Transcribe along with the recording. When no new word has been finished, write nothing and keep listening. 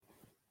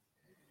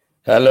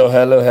Hello,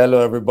 hello, hello,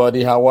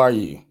 everybody. How are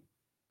you?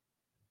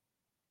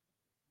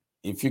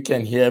 If you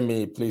can hear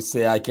me, please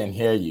say I can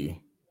hear you.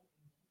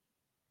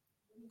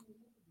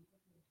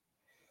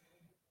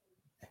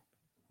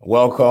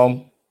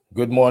 Welcome.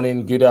 Good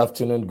morning, good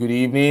afternoon, good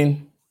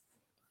evening.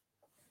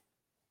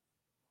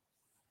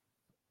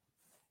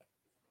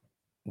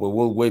 We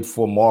will wait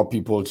for more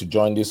people to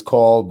join this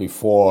call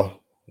before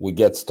we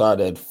get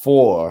started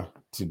for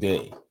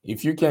today.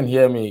 If you can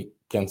hear me,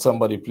 can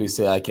somebody please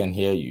say I can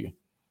hear you?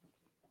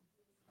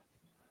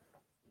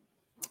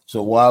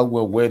 So while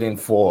we're waiting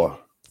for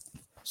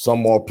some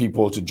more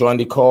people to join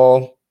the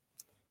call,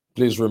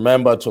 please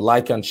remember to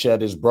like and share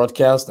this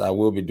broadcast. I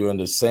will be doing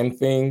the same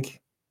thing.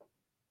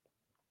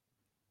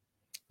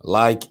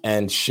 Like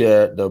and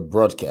share the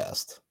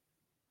broadcast.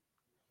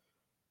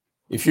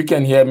 If you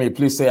can hear me,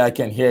 please say I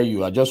can hear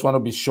you. I just want to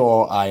be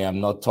sure I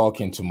am not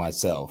talking to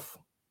myself.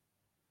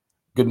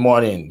 Good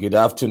morning, good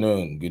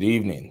afternoon, good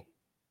evening.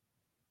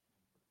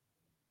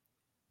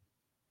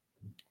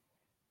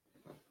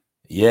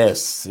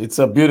 Yes, it's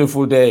a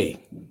beautiful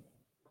day.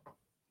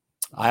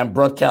 I am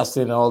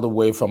broadcasting all the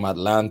way from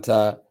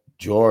Atlanta,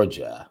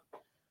 Georgia.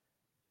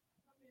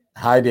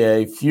 Hi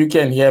there. If you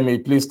can hear me,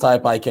 please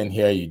type I can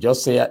hear you.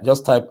 Just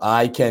type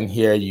I can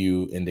hear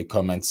you in the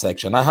comment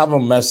section. I have a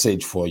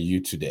message for you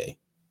today.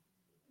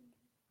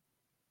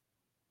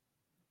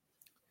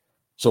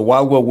 So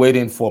while we're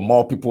waiting for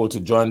more people to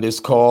join this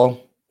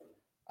call,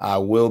 I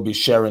will be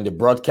sharing the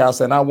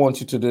broadcast, and I want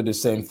you to do the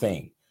same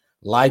thing.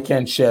 Like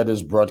and share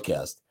this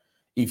broadcast.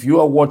 If you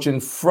are watching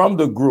from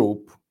the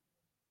group,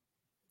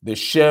 the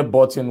share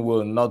button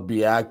will not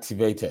be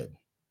activated.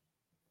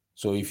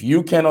 So if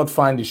you cannot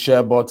find the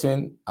share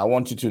button, I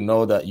want you to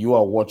know that you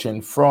are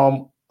watching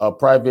from a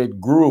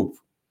private group.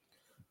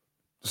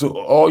 So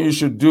all you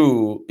should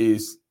do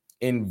is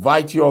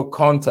invite your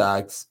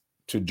contacts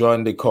to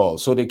join the call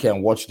so they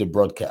can watch the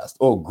broadcast.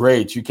 Oh,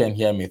 great. You can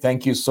hear me.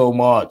 Thank you so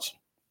much.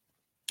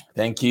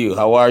 Thank you.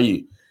 How are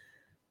you?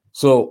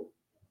 So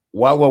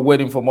while we're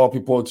waiting for more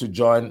people to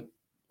join,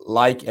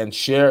 like and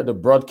share the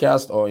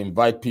broadcast or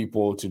invite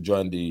people to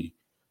join the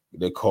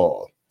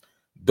call.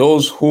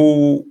 Those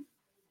who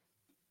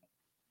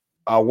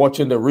are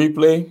watching the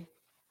replay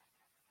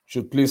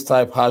should please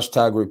type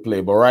hashtag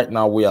replay. But right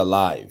now we are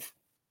live.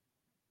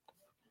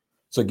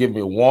 So give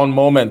me one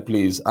moment,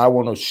 please. I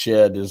want to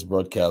share this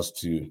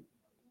broadcast to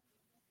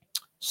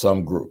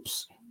some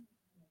groups.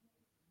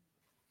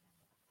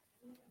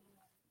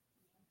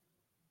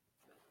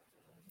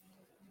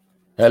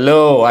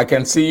 Hello, I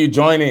can see you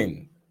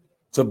joining.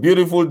 It's a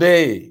beautiful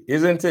day,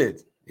 isn't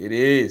it? It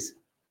is.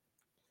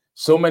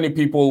 So many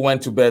people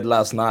went to bed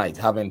last night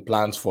having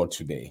plans for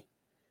today,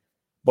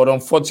 but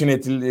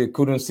unfortunately, they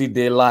couldn't see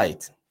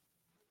daylight.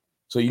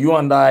 So you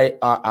and I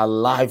are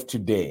alive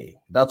today.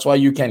 That's why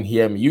you can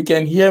hear me. You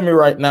can hear me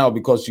right now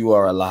because you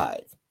are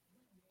alive.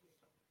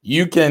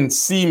 You can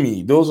see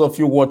me. Those of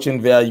you watching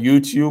via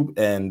YouTube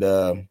and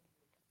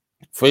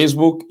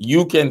Facebook,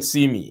 you can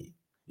see me.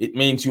 It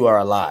means you are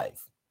alive.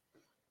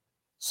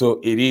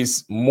 So it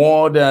is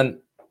more than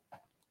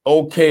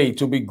okay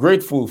to be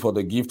grateful for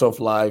the gift of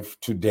life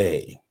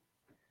today.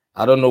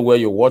 I don't know where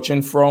you're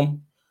watching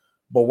from,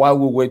 but while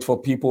we wait for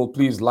people,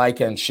 please like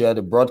and share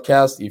the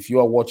broadcast. If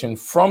you are watching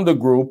from the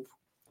group,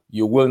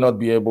 you will not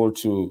be able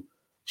to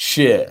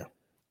share.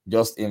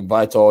 Just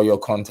invite all your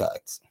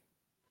contacts.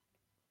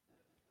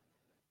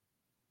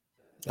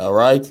 All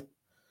right.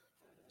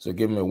 So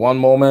give me one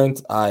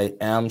moment. I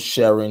am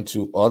sharing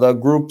to other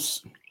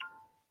groups.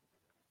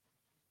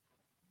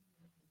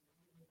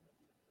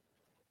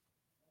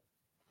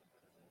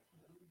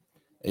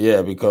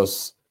 Yeah,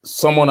 because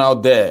someone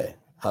out there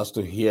has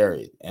to hear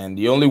it. And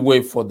the only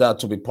way for that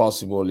to be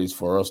possible is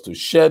for us to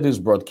share this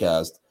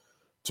broadcast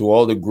to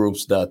all the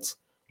groups that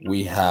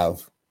we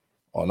have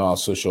on our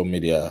social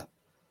media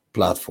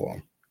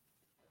platform.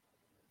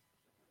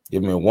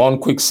 Give me one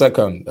quick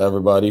second,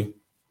 everybody.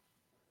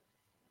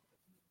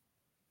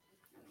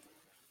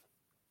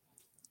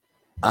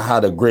 I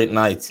had a great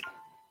night.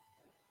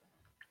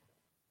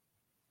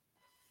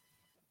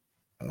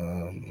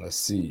 Let's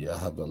see. I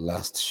have the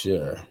last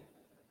share.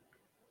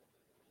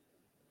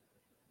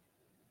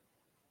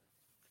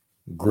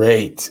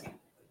 Great.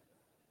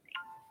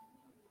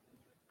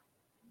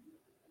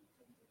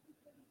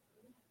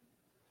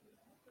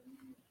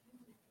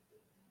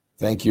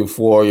 Thank you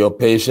for your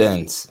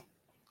patience.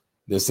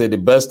 They say the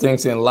best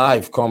things in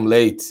life come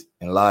late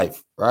in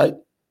life, right?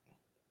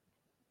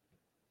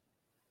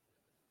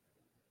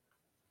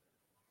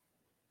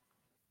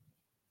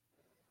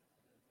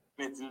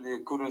 They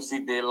couldn't see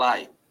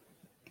daylight.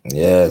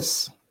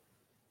 Yes.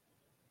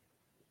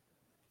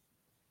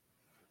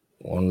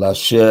 One last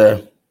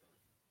share.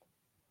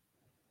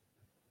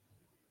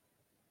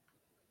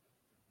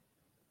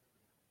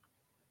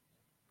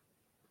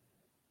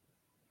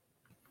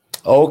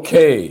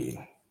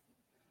 Okay.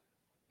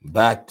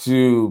 Back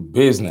to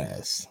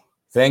business.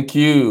 Thank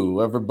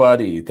you,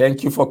 everybody.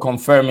 Thank you for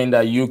confirming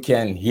that you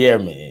can hear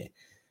me.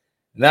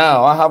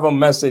 Now, I have a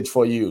message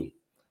for you.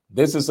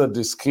 This is a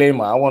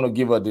disclaimer. I want to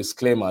give a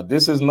disclaimer.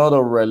 This is not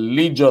a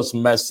religious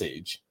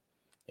message.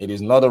 It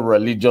is not a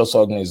religious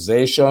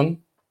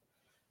organization.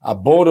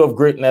 Abode of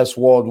Greatness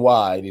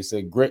Worldwide is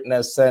a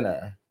greatness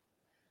center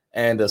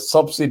and a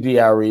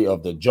subsidiary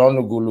of the John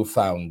Ugulu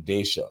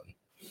Foundation,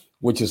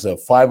 which is a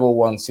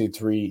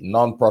 501c3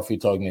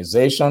 nonprofit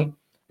organization.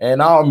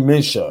 And our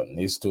mission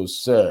is to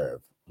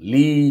serve,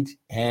 lead,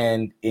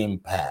 and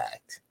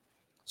impact.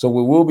 So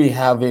we will be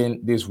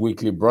having these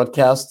weekly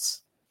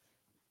broadcasts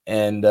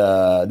and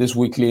this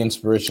weekly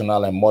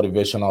inspirational and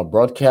motivational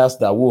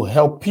broadcast that will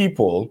help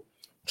people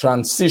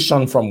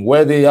transition from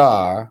where they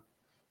are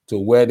to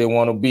where they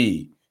want to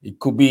be. It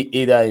could be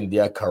either in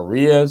their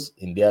careers,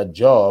 in their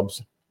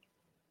jobs,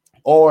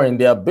 or in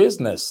their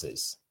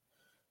businesses.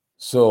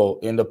 So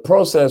in the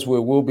process, we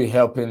will be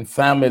helping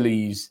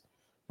families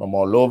from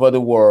all over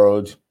the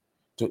world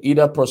to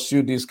either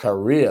pursue this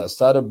career,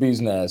 start a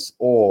business,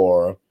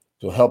 or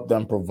to help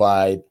them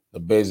provide the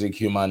basic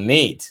human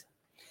needs.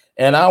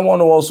 And I want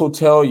to also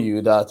tell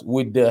you that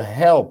with the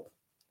help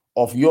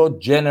of your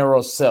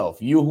generous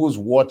self, you who's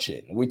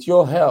watching, with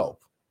your help,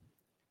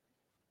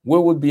 we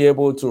will be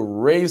able to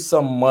raise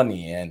some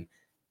money and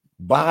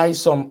buy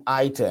some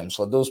items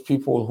for those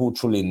people who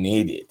truly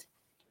need it.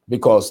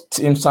 Because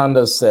Tim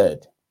Sanders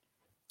said,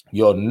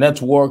 your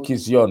network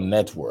is your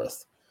net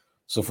worth.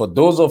 So for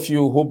those of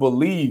you who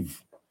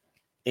believe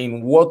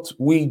in what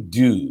we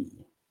do,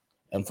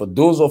 and for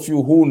those of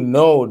you who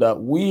know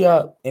that we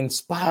are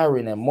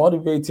inspiring and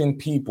motivating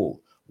people,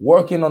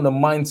 working on the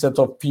mindset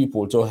of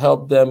people to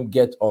help them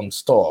get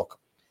unstuck,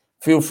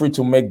 feel free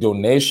to make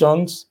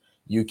donations.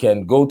 You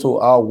can go to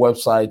our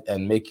website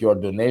and make your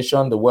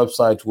donation. The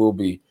website will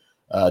be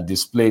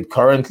displayed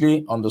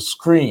currently on the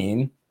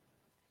screen.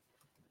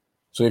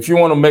 So if you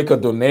want to make a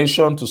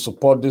donation to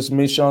support this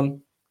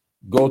mission,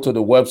 go to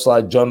the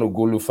website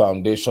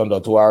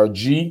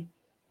johnugulufoundation.org,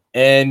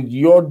 and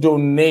your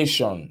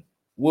donation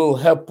will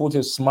help put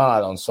a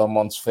smile on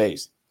someone's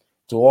face.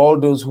 To all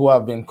those who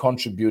have been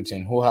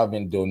contributing, who have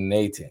been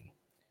donating,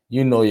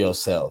 you know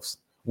yourselves.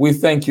 We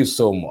thank you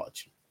so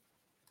much.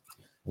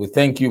 We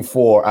thank you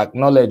for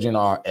acknowledging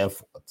our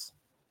efforts.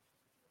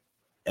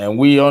 And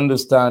we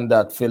understand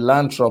that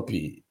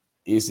philanthropy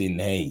is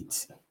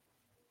innate.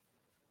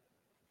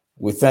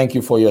 We thank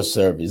you for your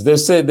service. They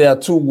say there are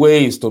two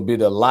ways to be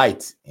the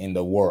light in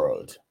the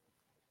world,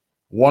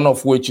 one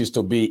of which is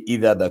to be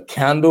either the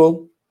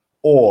candle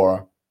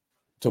or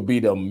to be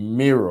the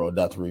mirror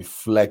that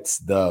reflects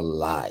the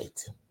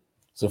light.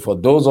 So for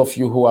those of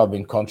you who have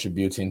been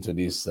contributing to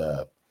this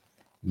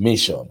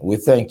mission, we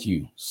thank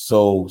you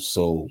so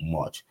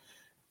much.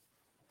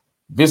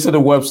 Visit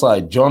the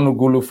website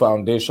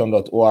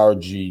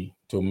johnugulufoundation.org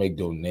to make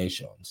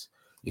donations.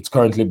 It's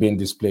currently being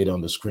displayed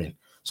on the screen.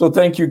 So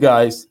thank you,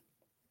 guys.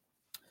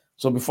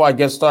 So before I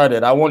get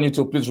started, I want you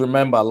to please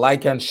remember,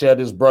 like and share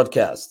this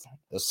broadcast.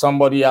 There's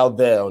somebody out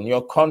there on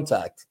your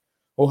contact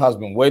who has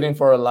been waiting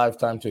for a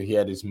lifetime to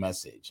hear this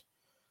message.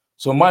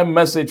 So my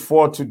message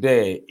for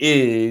today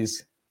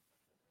is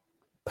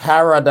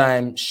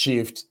paradigm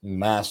shift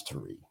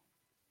mastery.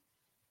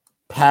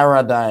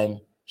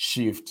 Paradigm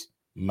shift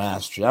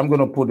mastery. I'm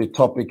going to put the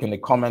topic in the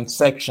comment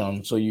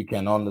section so you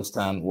can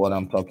understand what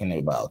I'm talking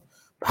about.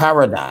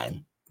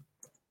 Paradigm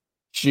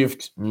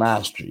shift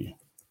mastery.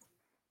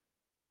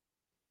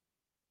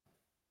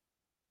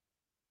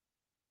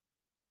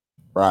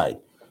 Right.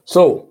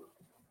 So,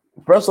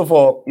 first of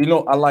all,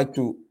 I like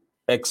to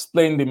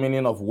explain the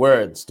meaning of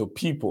words to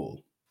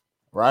people,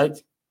 right?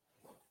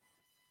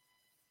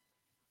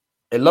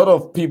 A lot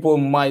of people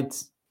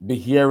might be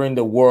hearing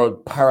the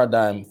word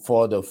paradigm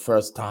for the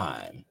first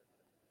time.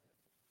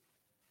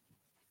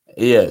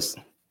 Yes.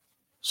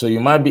 So you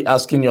might be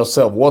asking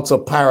yourself, what's a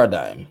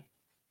paradigm?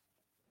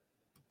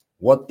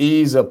 What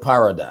is a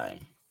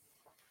paradigm?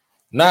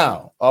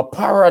 Now, a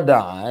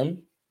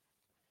paradigm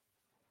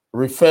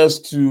refers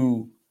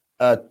to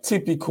a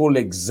typical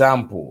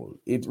example.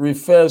 It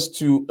refers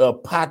to a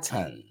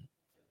pattern.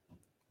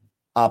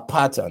 A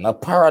pattern. A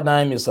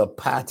paradigm is a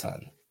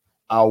pattern,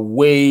 a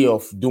way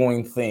of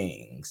doing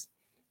things.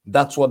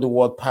 That's what the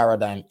word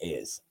paradigm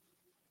is.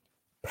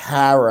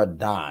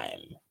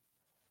 Paradigm.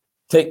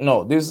 Take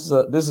note. This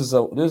is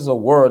a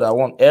word I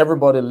want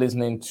everybody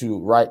listening to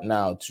right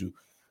now to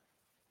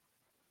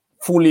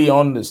fully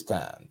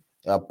understand.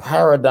 A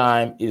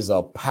paradigm is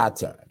a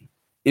pattern,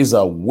 is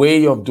a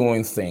way of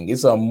doing things,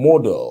 is a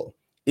model,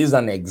 is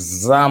an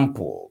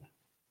example,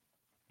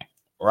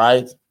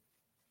 right?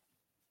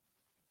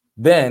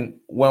 Then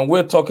when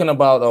we're talking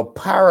about a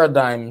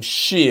paradigm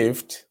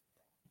shift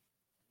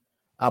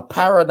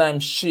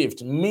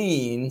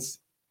means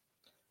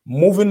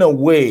moving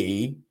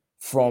away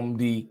from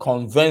the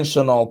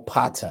conventional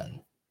pattern.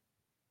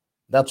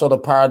 That's what a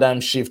paradigm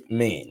shift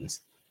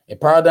means. A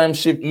paradigm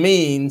shift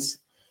means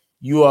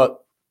you are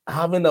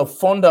having a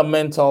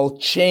fundamental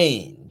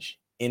change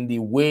in the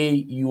way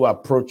you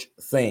approach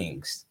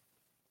things.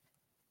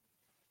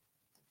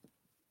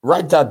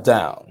 Write that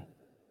down.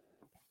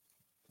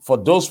 For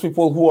those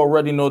people who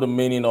already know the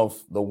meaning of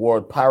the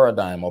word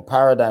paradigm or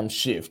paradigm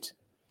shift,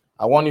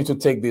 I want you to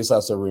take this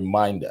as a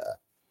reminder.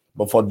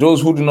 But for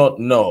those who do not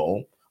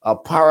know, a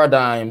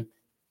paradigm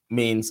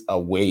means a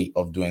way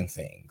of doing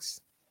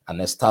things, an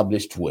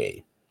established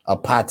way, a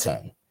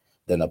pattern.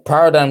 Then a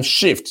paradigm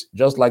shift,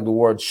 just like the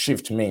word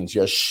shift means,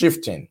 you're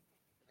shifting,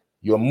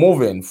 you're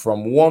moving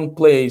from one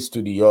place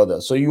to the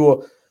other. So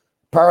your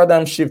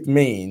paradigm shift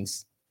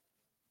means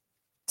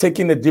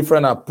taking a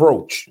different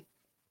approach,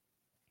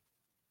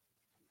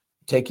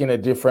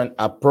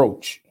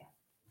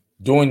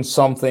 doing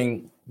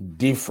something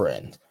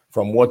different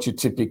from what you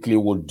typically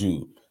would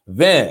do.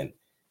 Then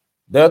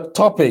the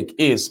topic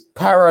is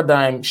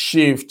paradigm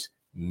shift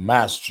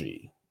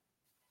mastery.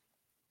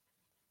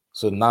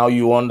 So now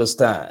you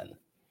understand.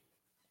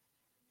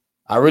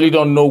 I really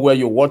don't know where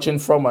you're watching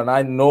from, but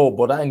I know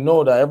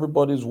that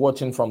everybody's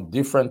watching from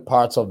different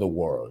parts of the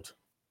world.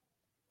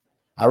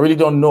 I really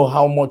don't know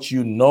how much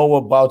you know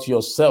about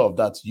yourself.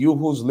 That's you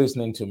who's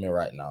listening to me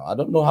right now. I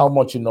don't know how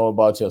much you know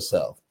about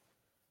yourself.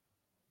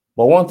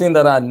 But one thing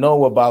that I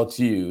know about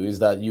you is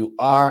that you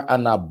are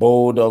an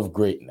abode of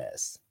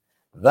greatness.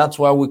 That's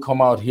why we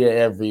come out here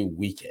every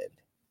weekend,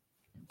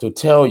 to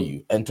tell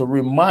you and to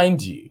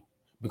remind you,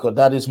 because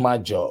that is my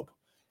job.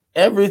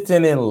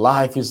 Everything in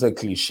life is a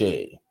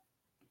cliche,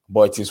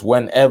 but it is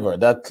whenever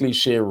that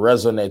cliche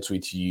resonates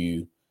with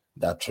you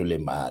that truly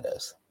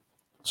matters.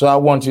 So I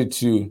want you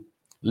to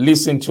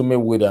listen to me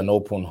with an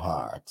open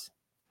heart.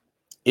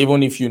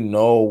 Even if you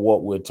know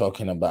what we're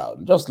talking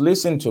about, just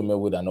listen to me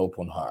with an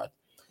open heart.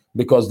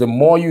 Because the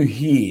more you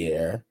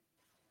hear,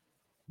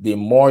 the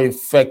more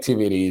effective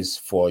it is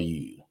for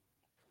you.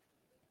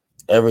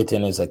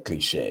 Everything is a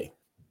cliche.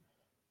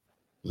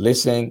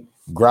 Listen,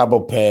 grab a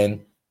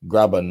pen,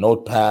 grab a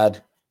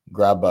notepad,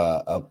 grab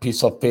a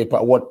piece of paper,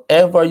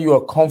 whatever you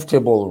are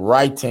comfortable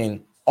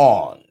writing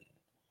on.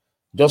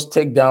 Just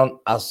take down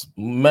as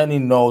many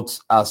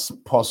notes as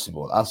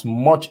possible, as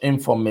much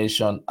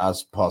information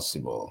as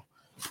possible,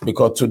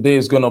 because today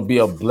is going to be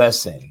a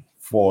blessing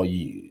for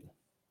you.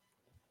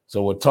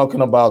 So we're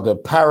talking about the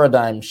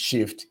paradigm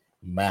shift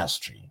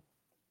mastery.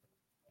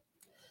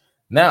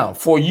 Now,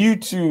 for you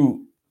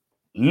to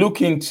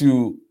look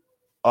into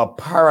a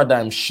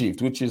paradigm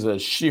shift, which is a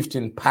shift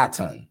in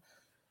pattern,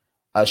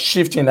 a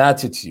shift in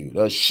attitude,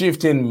 a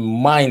shift in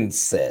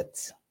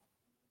mindset,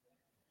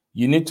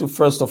 you need to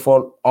first of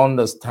all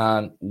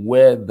understand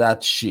where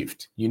that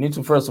shift, you need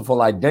to first of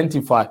all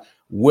identify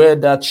where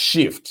that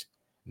shift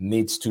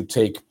needs to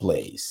take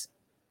place.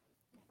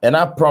 And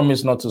I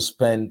promise not to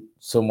spend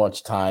so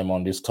much time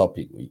on this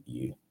topic with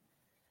you,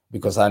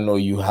 because I know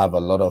you have a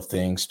lot of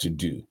things to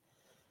do.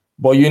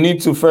 But you need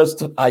to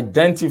first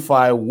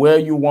identify where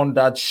you want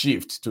that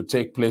shift to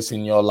take place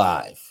in your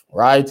life,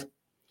 right?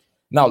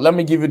 Now, let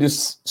me give you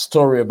this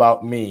story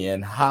about me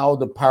and how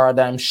the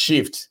paradigm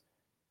shift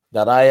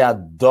that I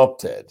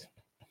adopted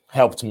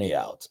helped me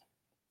out,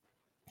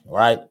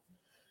 right?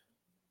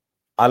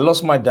 I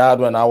lost my dad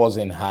when I was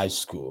in high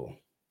school.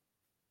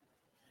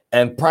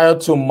 And prior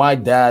to my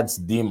dad's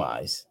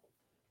demise,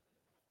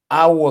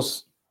 I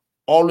was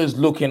always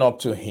looking up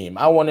to him.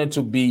 I wanted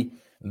to be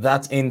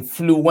that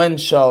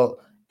influential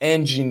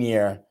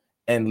engineer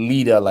and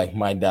leader like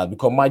my dad,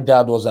 because my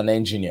dad was an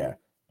engineer.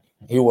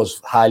 He was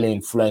highly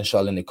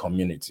influential in the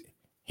community.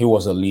 He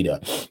was a leader.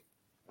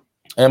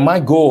 And my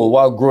goal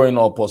while growing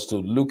up was to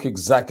look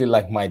exactly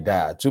like my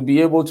dad, to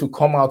be able to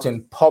come out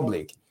in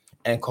public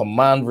and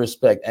command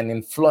respect and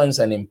influence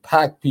and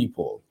impact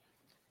people,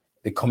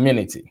 the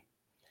community.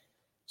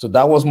 So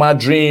that was my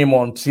dream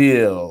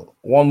until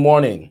one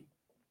morning,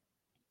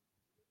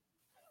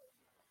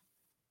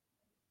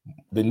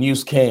 the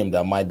news came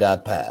that my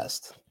dad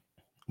passed.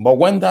 But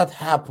when that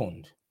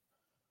happened,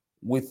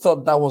 we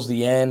thought that was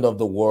the end of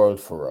the world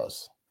for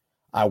us.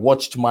 I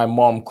watched my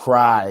mom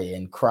cry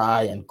and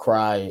cry and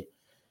cry.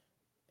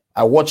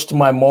 I watched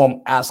my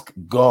mom ask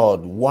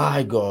God,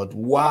 why God?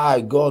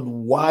 Why God?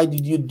 Why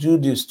did you do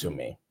this to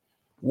me?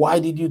 Why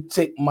did you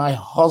take my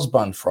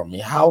husband from me?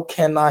 How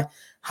can I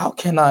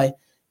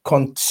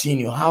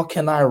continue? How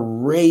can I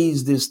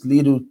raise these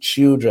little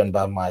children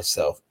by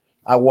myself?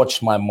 I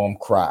watched my mom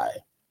cry.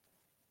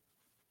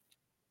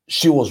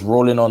 She was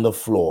rolling on the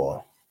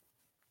floor.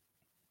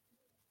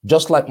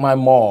 Just like my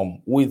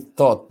mom, we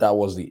thought that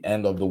was the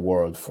end of the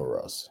world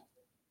for us.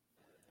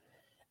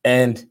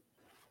 And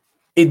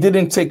it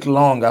didn't take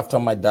long after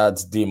my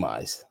dad's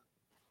demise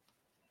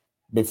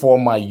before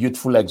my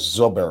youthful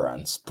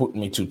exuberance put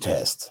me to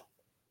test.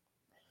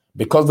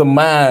 Because the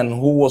man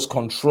who was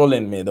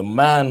controlling me, the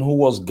man who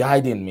was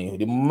guiding me,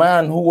 the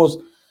man who was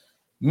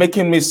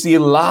making me see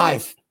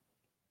life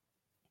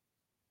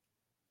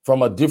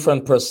from a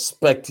different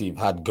perspective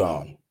had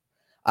gone.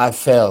 I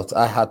felt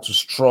I had to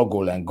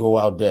struggle and go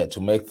out there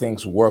to make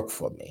things work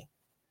for me.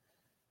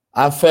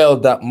 I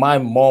felt that my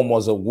mom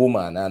was a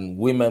woman and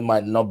women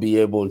might not be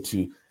able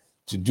to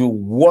do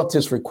what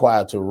is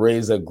required to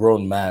raise a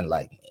grown man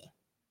like me.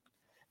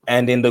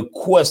 And in the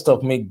quest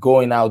of me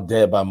going out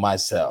there by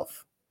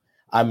myself,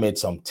 I made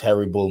some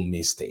terrible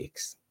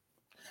mistakes.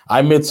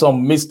 I made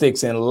some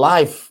mistakes in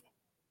life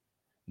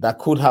that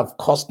could have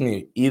cost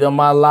me either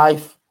my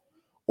life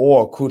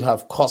or could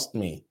have cost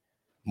me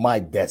my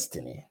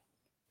destiny.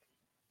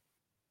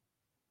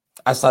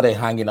 I started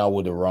hanging out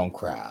with the wrong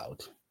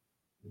crowd.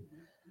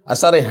 I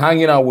started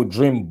hanging out with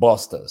dream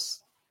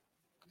busters.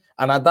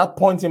 And at that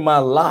point in my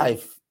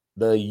life,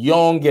 the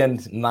young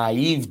and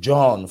naive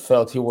John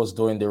felt he was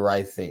doing the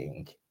right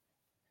thing.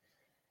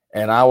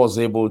 And I was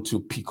able to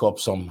pick up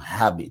some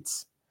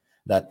habits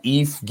that,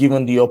 if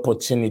given the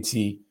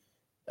opportunity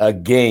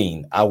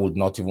again, I would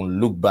not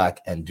even look back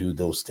and do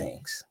those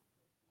things.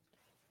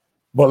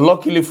 But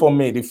luckily for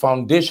me, the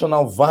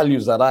foundational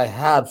values that I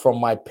had from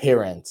my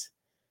parents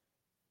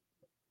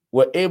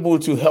were able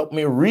to help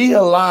me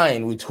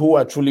realign with who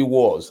I truly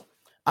was.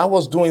 I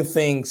was doing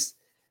things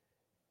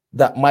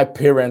that my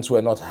parents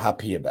were not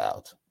happy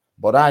about,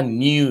 but I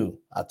knew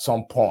at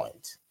some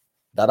point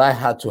that I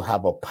had to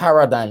have a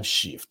paradigm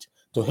shift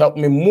to help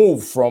me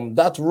move from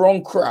that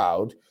wrong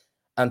crowd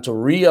and to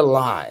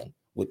realign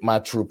with my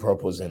true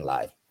purpose in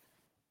life.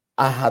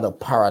 I had a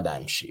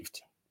paradigm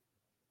shift.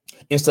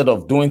 Instead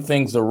of doing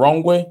things the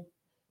wrong way,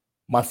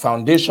 my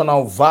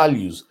foundational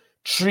values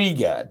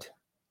triggered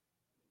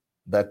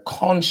the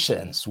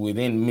conscience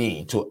within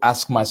me to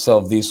ask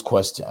myself these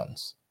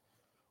questions.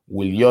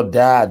 Will your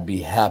dad be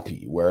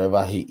happy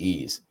wherever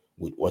he is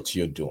with what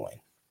you're doing?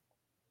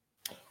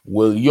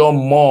 Will your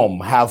mom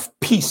have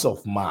peace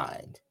of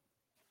mind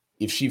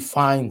if she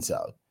finds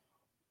out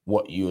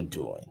what you're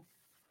doing?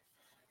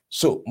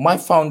 So my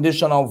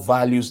foundational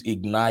values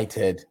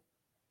ignited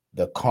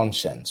the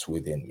conscience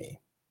within me.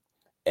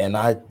 And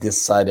I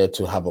decided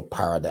to have a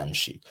paradigm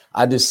shift.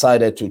 I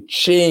decided to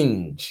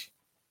change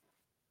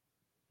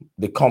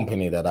the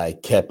company that I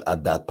kept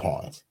at that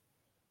point.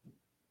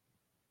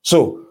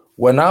 So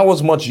when I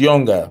was much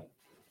younger,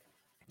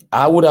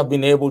 I would have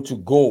been able to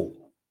go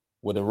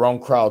with the wrong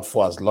crowd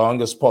for as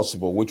long as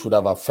possible, which would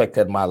have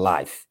affected my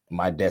life,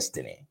 my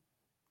destiny.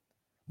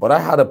 But I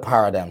had a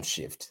paradigm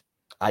shift.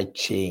 I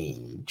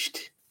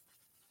changed.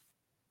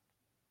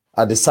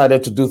 I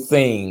decided to do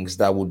things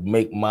that would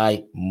make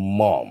my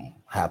mom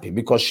happy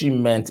because she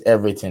meant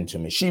everything to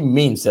me. She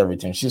means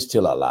everything. She's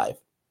still alive.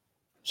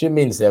 She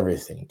means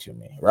everything to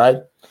me, right?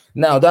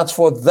 Now, that's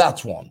for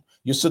that one.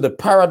 You see, the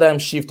paradigm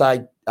shift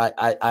I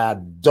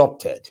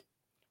adopted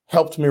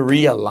helped me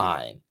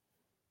realign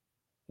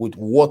with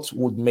what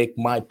would make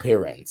my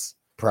parents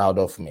proud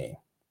of me.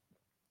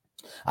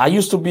 I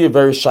used to be a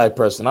very shy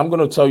person. I'm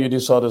going to tell you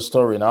this other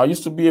story now. I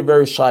used to be a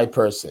very shy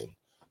person.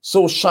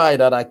 So shy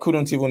that I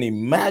couldn't even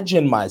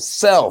imagine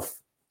myself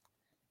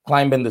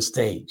climbing the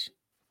stage.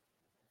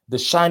 The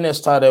shyness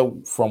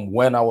started from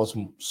when I was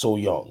so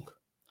young.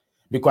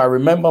 Because I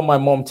remember my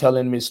mom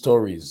telling me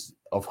stories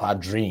of her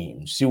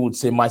dreams. She would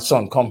say, "My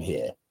son, come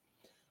here.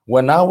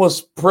 When I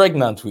was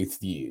pregnant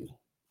with you,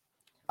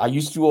 I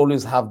used to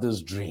always have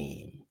this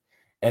dream.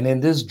 And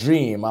in this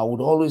dream,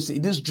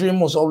 this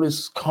dream was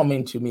always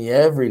coming to me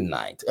every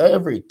night,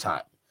 every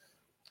time.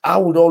 I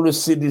would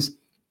always see this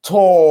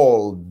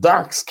tall,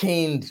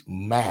 dark-skinned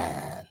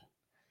man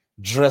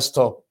dressed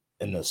up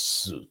in a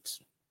suit.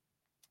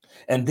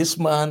 And this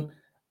man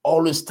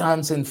always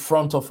stands in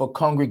front of a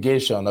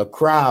congregation, a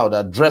crowd,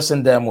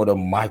 addressing them with a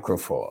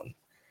microphone.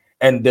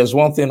 And there's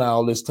one thing I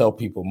always tell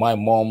people: my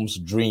mom's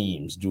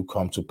dreams do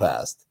come to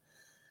pass.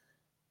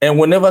 And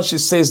whenever she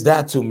says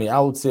that to me,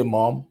 I would say,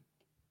 Mom,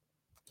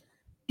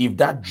 if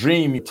that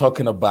dream you're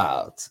talking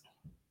about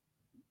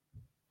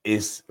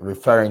is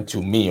referring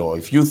to me, or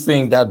if you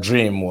think that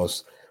dream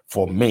was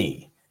for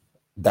me,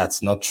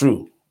 that's not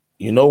true.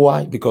 You know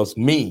why? Because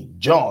me,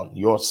 John,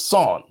 your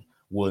son,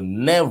 will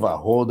never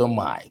hold a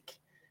mic.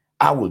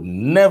 I would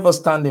never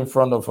stand in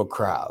front of a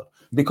crowd.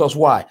 Because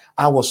why?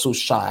 I was so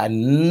shy. I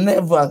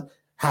never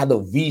had a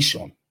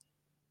vision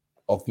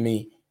of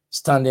me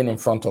standing in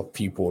front of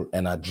people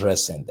and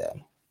addressing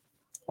them.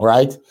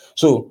 Right?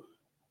 So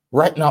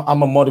right now,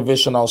 I'm a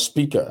motivational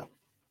speaker.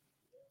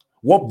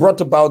 What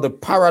brought about the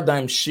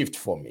paradigm shift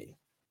for me?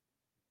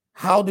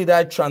 How did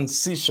I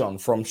transition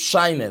from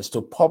shyness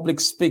to public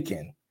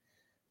speaking?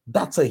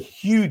 That's a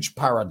huge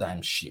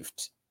paradigm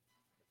shift.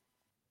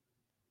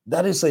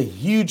 That is a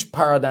huge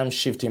paradigm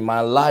shift in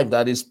my life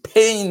that is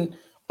paying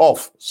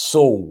off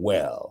so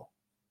well.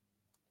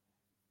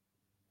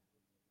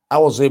 I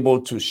was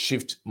able to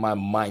shift my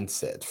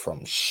mindset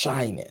from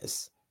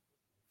shyness.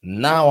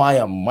 Now I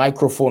am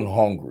microphone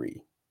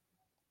hungry.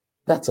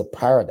 That's a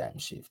paradigm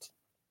shift.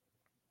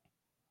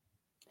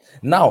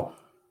 Now,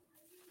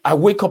 I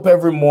wake up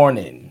every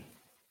morning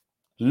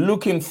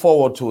looking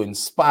forward to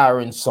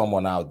inspiring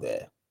someone out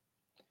there.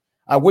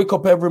 I wake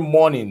up every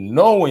morning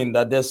knowing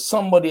that there's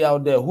somebody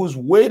out there who's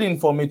waiting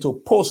for me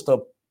to post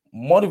up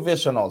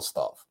motivational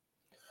stuff.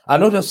 I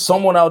know there's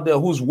someone out there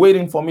who's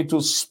waiting for me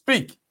to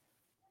speak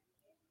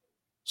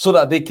so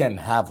that they can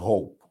have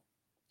hope.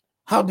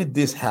 How did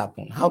this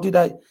happen? How did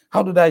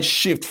I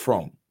shift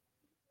from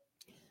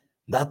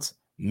that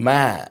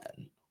man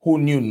who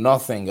knew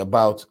nothing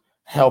about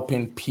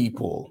helping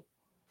people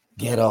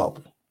get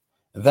up?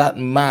 That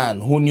man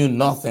who knew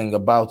nothing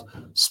about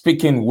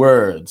speaking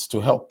words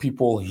to help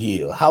people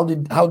heal. How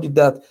did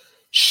that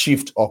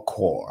shift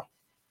occur?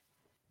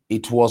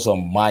 It was a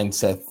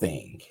mindset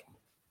thing.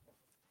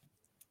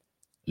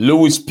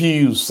 Louis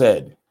Pugh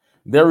said,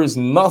 "There is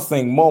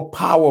nothing more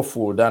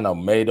powerful than a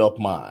made-up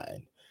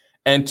mind."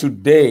 And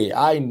today,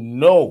 I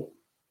know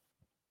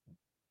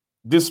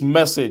this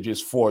message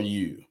is for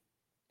you.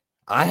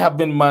 I have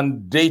been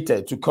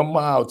mandated to come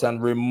out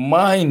and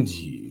remind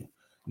you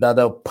that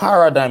a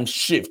paradigm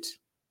shift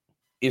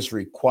is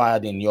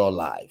required in your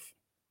life.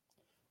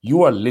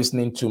 You are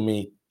listening to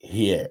me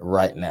here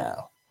right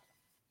now,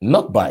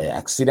 not by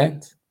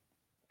accident,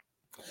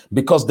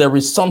 because there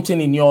is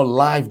something in your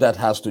life that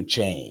has to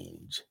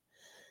change.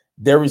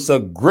 There is a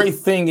great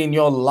thing in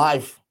your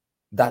life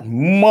that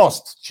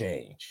must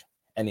change,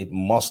 and it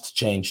must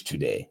change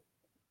today.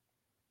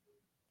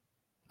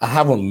 I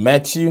haven't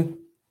met you,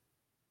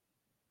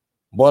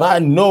 but I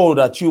know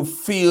that you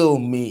feel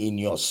me in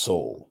your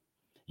soul.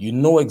 You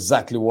know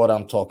exactly what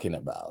I'm talking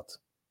about.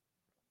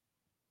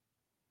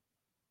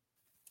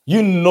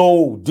 You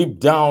know deep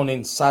down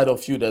inside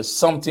of you, there's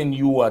something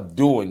you are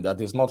doing that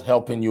is not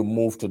helping you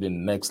move to the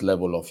next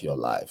level of your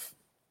life.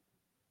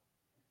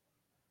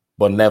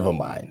 But never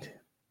mind.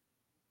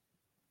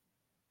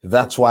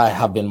 That's why I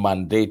have been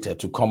mandated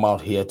to come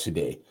out here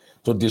today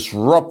to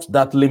disrupt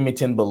that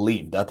limiting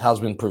belief that has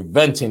been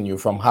preventing you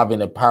from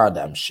having a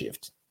paradigm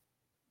shift.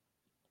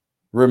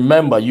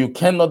 Remember, you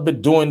cannot be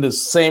doing the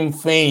same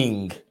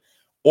thing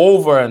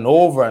over and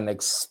over and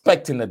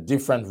expecting a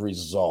different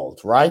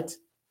result, right?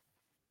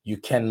 You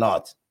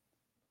cannot.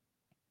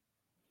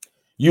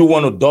 You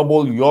want to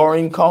double your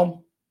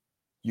income?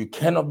 You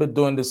cannot be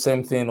doing the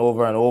same thing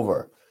over and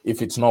over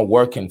if it's not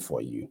working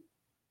for you.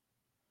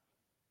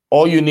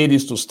 All you need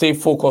is to stay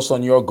focused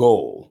on your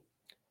goal,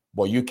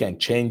 but you can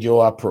change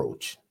your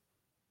approach.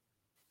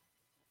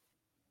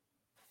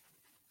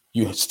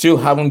 You still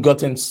haven't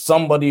gotten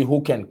somebody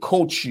who can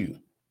coach you.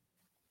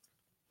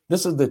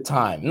 This is the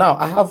time. Now,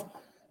 I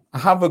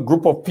have a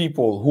group of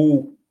people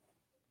who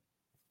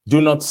do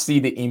not see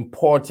the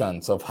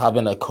importance of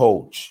having a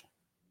coach.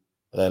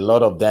 A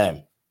lot of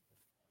them.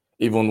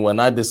 Even when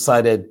I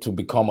decided to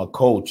become a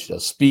coach, a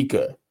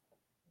speaker,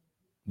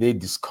 they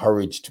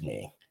discouraged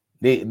me.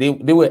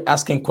 They were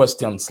asking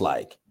questions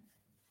like,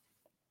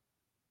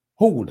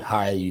 who would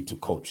hire you to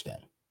coach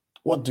them?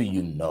 What do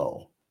you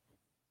know?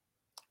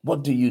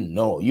 What do you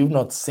know? You've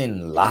not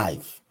seen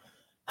life.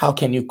 How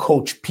can you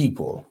coach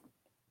people?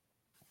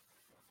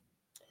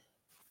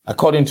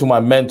 According to my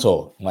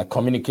mentor, my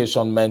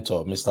communication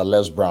mentor, Mr.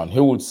 Les Brown, he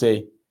would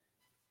say,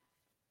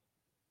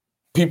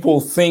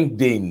 people think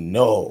they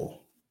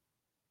know,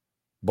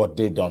 but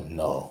they don't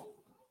know.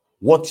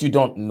 What you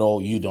don't know,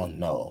 you don't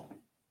know.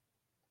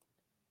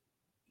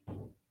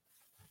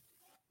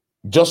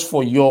 Just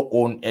for your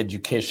own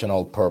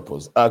educational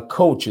purpose, a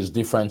coach is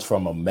different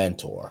from a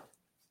mentor.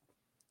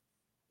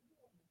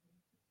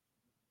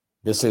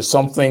 They say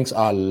some things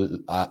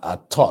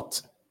are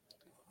taught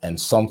and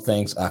some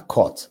things are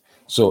caught.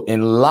 So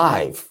in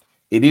life,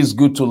 it is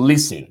good to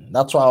listen.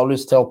 That's why I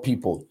always tell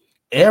people,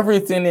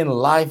 everything in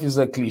life is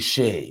a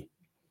cliche,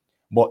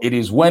 but it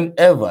is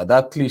whenever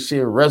that cliche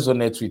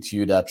resonates with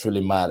you that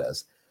really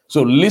matters.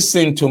 So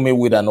listen to me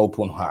with an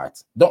open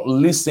heart. Don't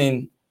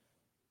listen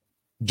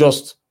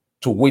just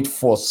to wait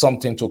for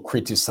something to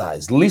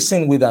criticize.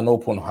 Listen with an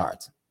open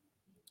heart.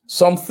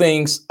 Some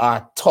things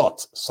are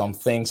taught, some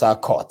things are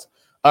caught.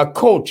 A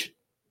coach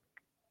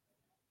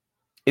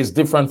is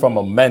different from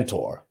a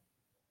mentor.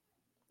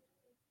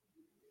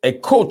 A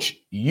coach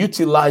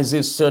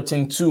utilizes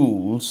certain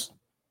tools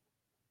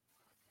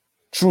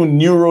through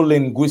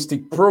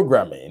neuro-linguistic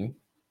programming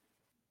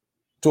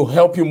to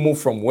help you move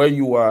from where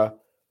you are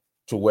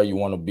to where you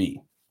want to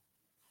be.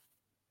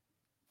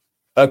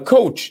 A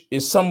coach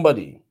is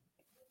somebody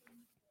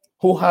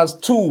who has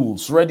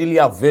tools readily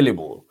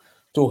available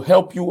to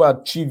help you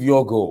achieve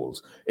your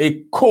goals.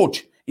 A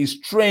coach is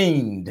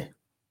trained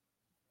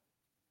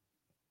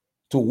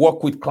to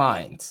work with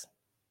clients,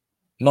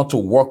 not to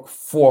work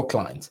for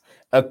clients.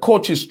 A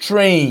coach is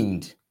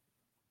trained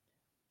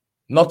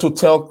not to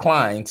tell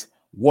clients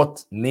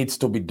what needs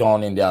to be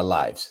done in their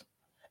lives.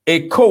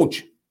 A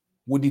coach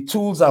with the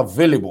tools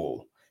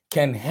available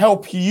can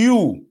help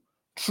you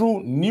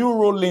through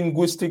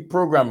neuro-linguistic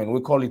programming.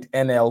 We call it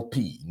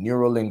NLP,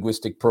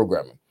 neuro-linguistic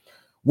programming.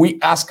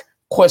 We ask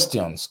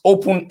questions,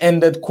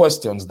 open-ended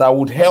questions that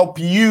would help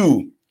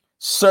you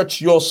search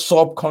your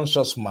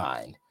subconscious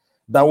mind,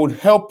 that would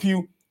help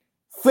you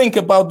think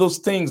about those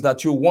things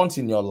that you want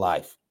in your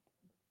life.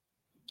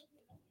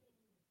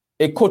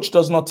 A coach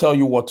does not tell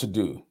you what to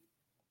do.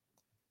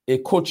 A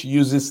coach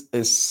uses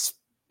a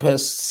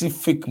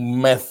specific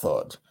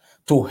method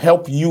to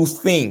help you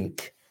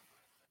think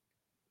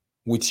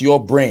with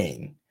your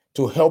brain,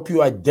 to help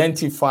you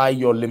identify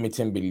your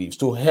limiting beliefs,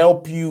 to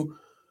help you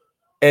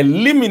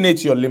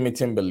eliminate your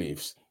limiting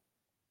beliefs.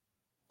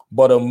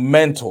 But a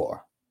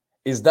mentor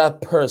is that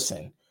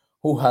person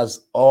who has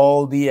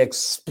all the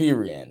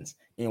experience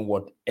in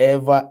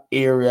whatever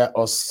area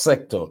or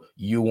sector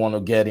you want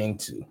to get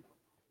into.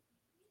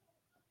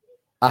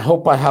 I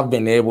hope I have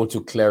been able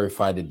to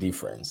clarify the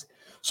difference.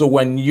 So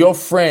when your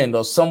friend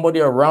or somebody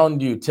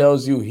around you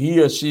tells you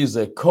he or she is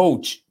a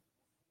coach,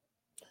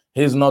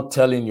 he's not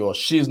telling you, or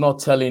she's not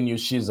telling you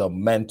she's a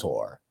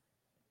mentor.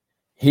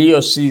 He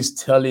or she is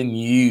telling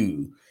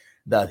you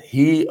that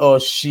he or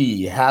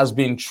she has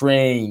been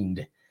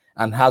trained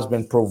and has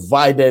been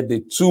provided the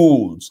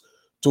tools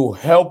to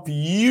help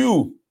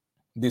you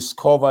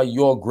discover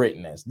your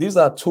greatness. These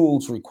are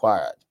tools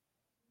required.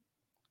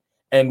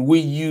 And we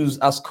use,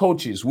 as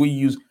coaches, we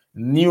use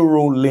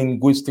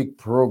neuro-linguistic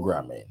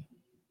programming.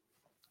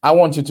 I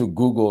want you to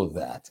Google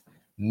that.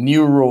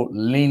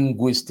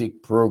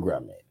 Neuro-linguistic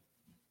programming.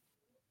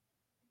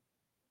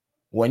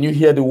 When you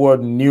hear the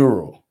word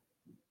neuro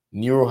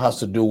has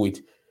to do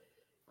with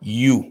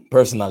you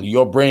personally,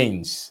 your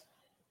brains,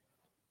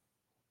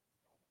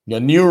 your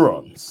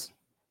neurons.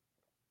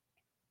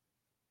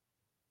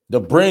 The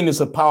brain is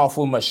a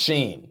powerful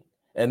machine.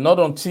 And not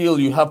until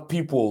you have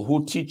people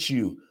who teach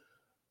you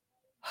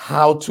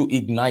how to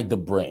ignite the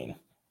brain,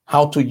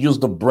 how to use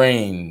the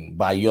brain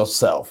by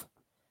yourself,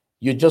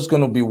 you're just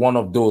going to be one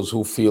of those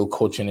who feel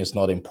coaching is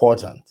not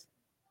important.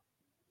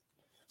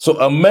 So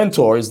a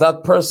mentor is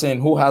that person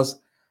who has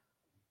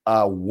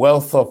a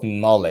wealth of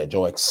knowledge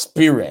or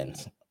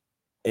experience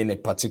in a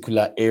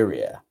particular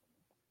area.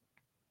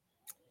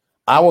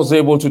 I was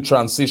able to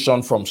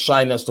transition from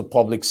shyness to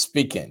public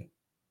speaking.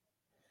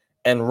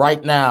 And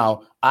right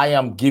now, I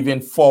am giving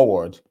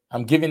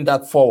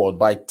that forward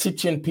by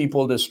teaching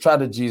people the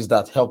strategies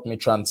that help me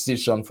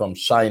transition from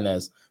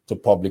shyness to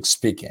public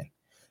speaking.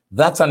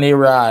 That's an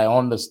area I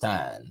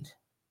understand.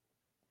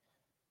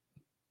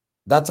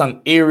 That's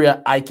an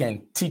area I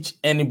can teach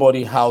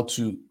anybody how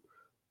to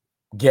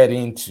get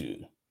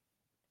into.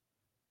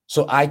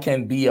 So I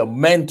can be a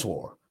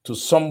mentor to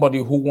somebody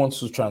who wants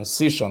to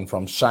transition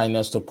from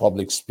shyness to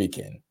public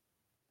speaking.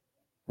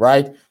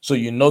 Right? So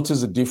you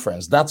notice the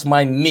difference. That's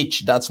my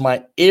niche. That's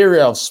my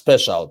area of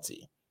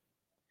specialty.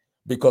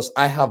 Because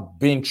I have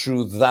been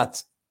through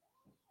that.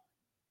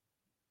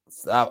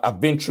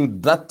 I've been through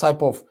that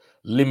type of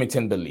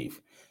limiting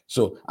belief.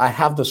 So I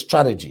have the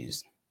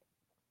strategies.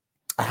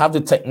 I have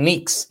the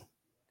techniques.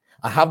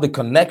 I have the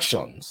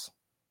connections.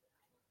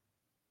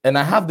 And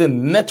I have the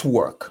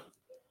network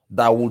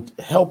that would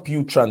help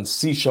you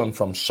transition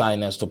from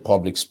shyness to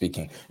public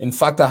speaking. In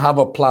fact, I have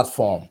a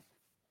platform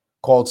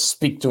called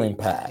Speak to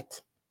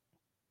Impact.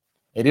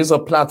 It is a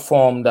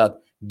platform that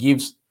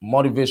gives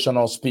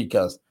motivational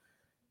speakers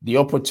the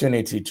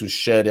opportunity to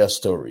share their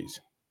stories.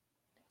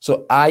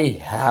 So I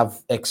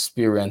have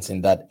experience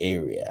in that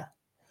area.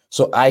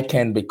 So I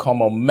can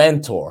become a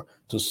mentor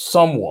to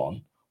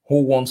someone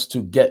who wants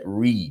to get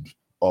rid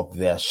of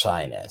their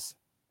shyness,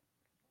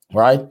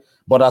 right?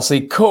 But as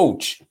a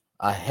coach,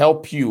 I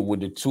help you with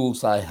the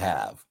tools I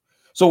have.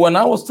 So when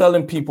I was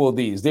telling people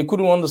these, they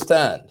couldn't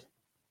understand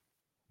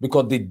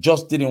because they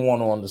just didn't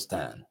want to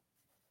understand.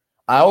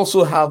 I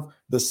also have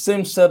the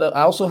same set of,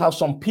 I also have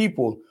some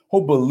people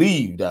who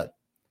believe that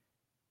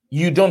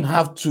you don't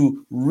have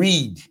to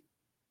read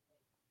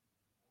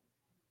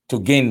to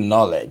gain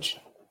knowledge.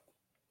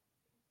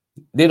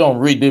 They don't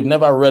read. They've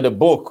never read a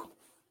book.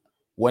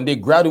 When they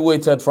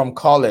graduated from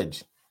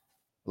college,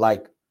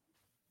 like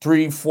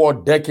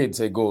 3-4 decades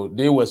ago,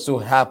 they were so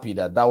happy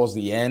that that was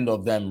the end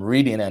of them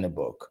reading any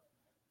book.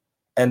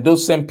 And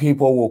those same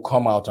people will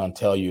come out and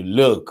tell you,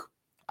 look,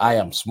 I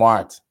am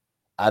smart.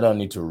 I don't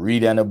need to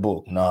read any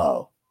book.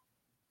 No.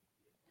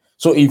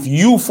 So if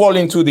you fall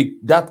into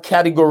that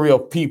category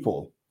of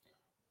people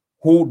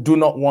who do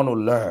not want to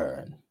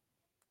learn,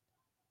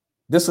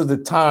 this is the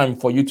time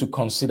for you to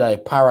consider a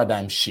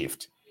paradigm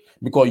shift,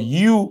 because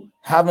you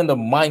having the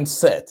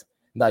mindset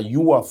that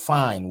you are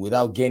fine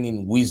without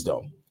gaining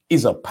wisdom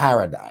is a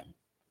paradigm.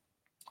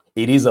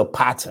 It is a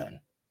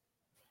pattern.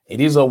 It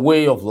is a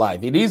way of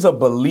life. It is a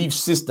belief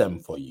system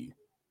for you.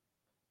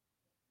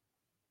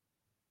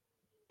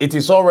 It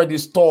is already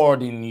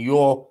stored in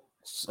your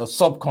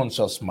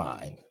subconscious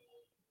mind.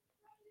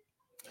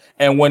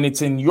 And when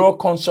it's in your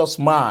conscious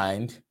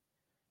mind,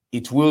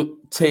 it will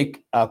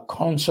take a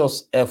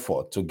conscious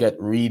effort to get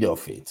rid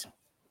of it.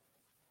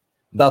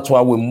 That's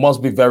why we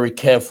must be very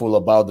careful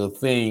about the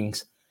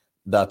things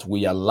that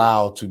we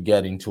allow to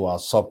get into our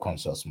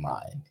subconscious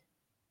mind.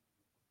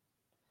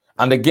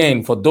 And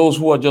again, for those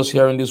who are just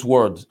hearing this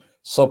word,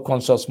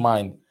 subconscious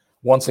mind,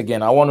 once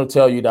again, I want to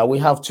tell you that we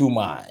have two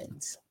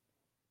minds.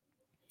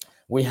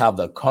 We have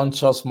the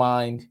conscious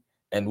mind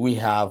and we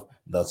have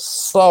the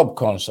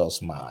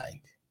subconscious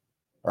mind,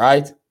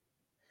 right?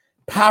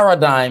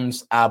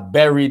 Paradigms are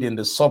buried in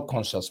the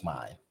subconscious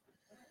mind.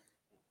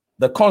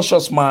 The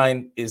conscious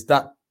mind is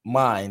that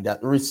mind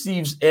that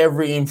receives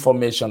every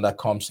information that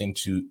comes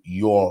into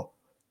your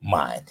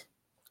mind,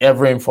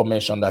 every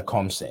information that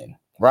comes in,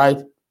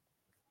 right?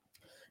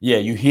 Yeah,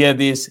 you hear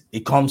this,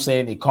 it comes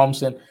in.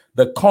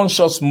 The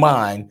conscious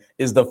mind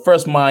is the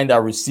first mind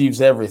that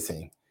receives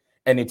everything,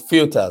 and it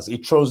filters,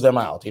 it throws them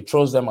out, it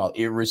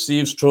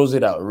receives, throws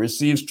it out,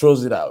 receives,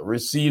 throws it out,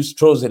 receives,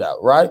 throws it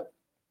out, right?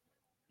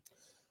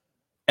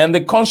 And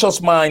the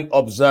conscious mind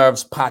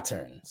observes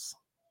patterns.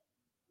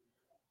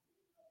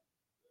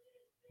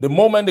 The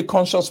moment the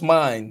conscious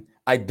mind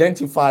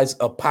identifies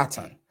a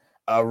pattern,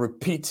 a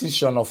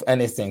repetition of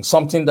anything,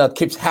 something that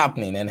keeps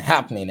happening and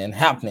happening and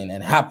happening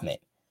and happening,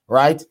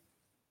 right?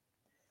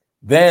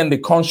 Then the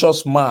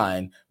conscious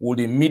mind would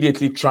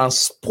immediately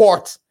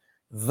transport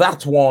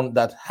that one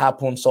that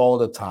happens all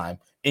the time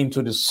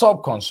into the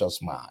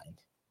subconscious mind.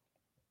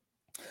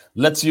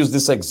 Let's use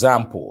this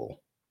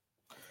example.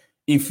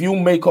 If you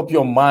make up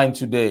your mind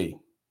today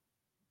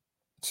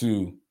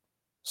to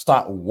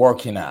start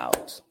working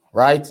out,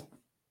 right?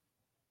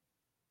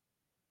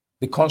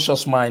 The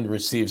conscious mind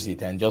receives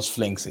it and just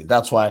flings it.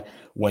 That's why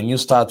when you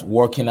start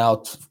working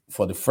out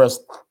for the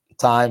first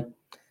time,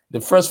 the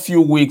first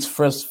few weeks,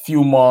 first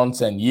few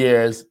months and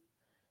years,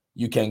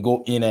 you can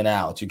go in and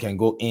out. You can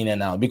go in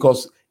and out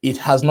because it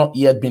has not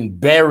yet been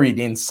buried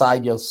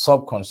inside your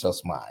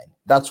subconscious mind.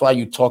 That's why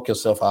you talk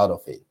yourself out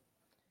of it.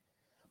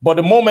 But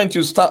the moment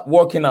you start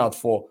working out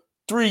for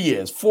 3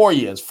 years, 4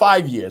 years,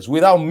 5 years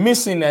without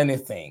missing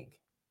anything,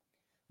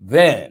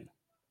 then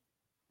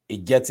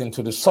it gets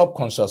into the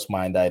subconscious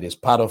mind that it is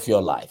part of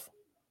your life.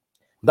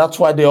 That's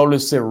why they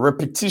always say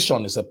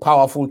repetition is a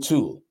powerful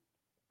tool.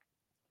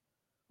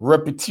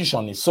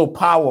 Repetition is so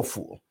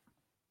powerful.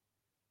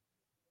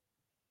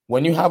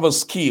 When you have a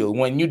skill,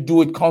 when you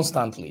do it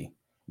constantly,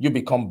 you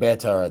become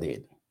better at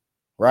it,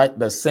 right?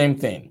 The same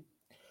thing.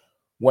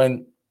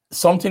 When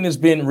something is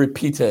being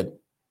repeated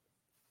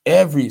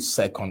every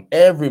second,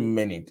 every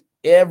minute,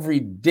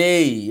 every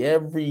day,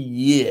 every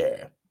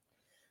year,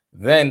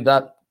 then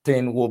that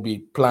thing will be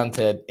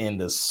planted in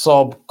the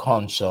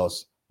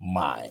subconscious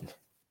mind.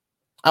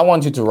 I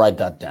want you to write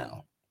that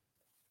down.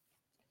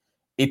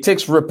 It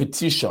takes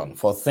repetition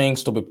for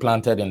things to be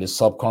planted in the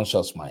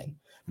subconscious mind.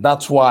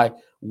 That's why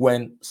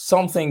when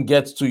something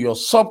gets to your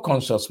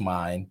subconscious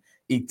mind,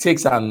 it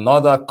takes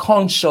another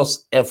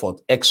conscious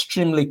effort,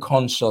 extremely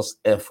conscious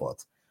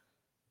effort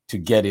to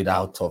get it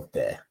out of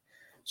there.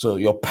 So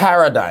your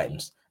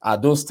paradigms are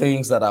those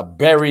things that are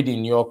buried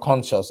in your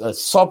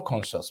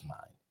subconscious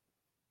mind.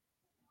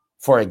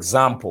 For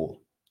example,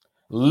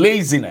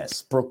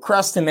 laziness,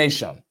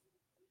 procrastination.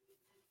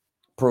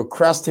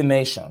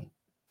 Procrastination,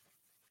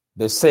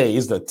 they say,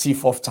 is the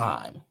thief of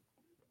time.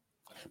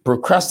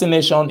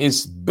 Procrastination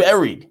is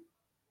buried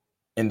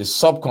in the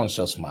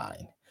subconscious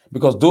mind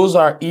because those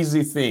are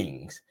easy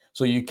things.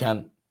 So you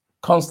can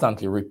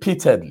constantly,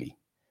 repeatedly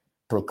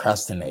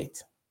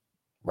procrastinate,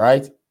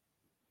 right?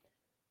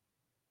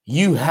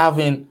 You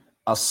having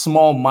a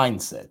small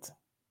mindset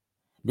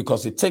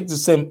because it takes the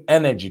same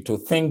energy to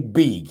think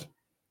big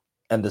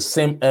and the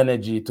same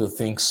energy to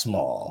think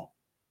small,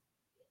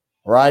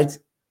 right?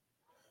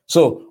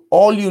 So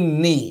all you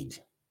need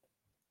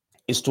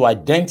is to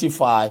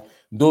identify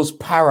those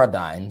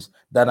paradigms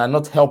that are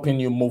not helping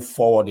you move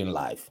forward in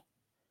life.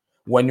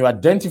 When you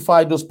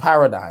identify those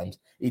paradigms,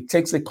 it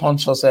takes a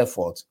conscious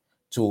effort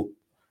to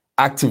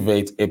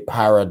activate a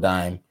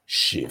paradigm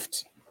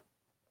shift.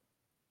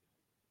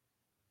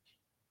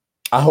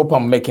 I hope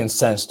I'm making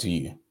sense to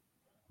you.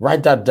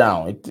 Write that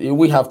down.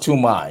 We have two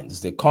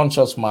minds, the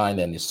conscious mind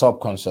and the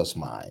subconscious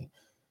mind.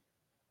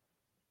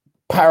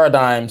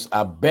 Paradigms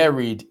are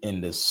buried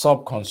in the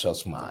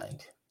subconscious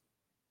mind.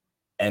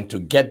 And to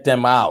get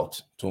them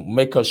out, to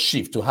make a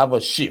shift, to have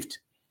a shift,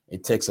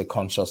 it takes a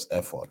conscious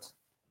effort.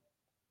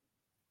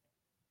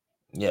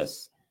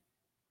 Yes.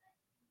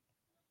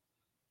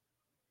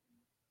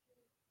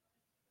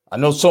 I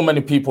know so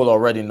many people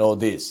already know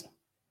this,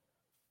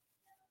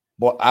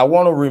 but I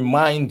want to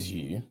remind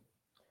you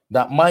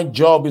that my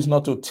job is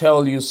not to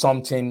tell you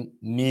something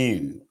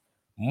new.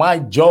 My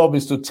job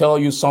is to tell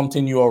you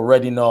something you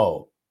already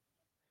know.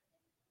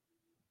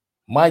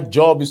 My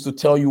job is to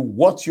tell you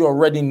what you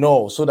already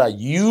know so that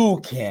you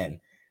can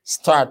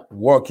start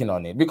working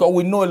on it, because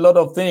we know a lot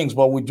of things,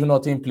 but we do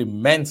not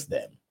implement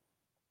them,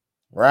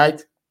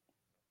 right?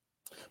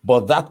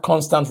 But that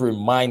constant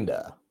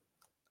reminder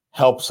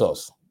helps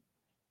us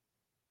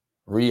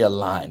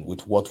realign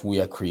with what we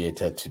are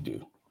created to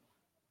do.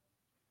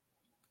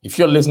 If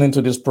you're listening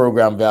to this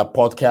program via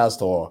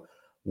podcast or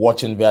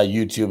watching via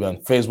YouTube and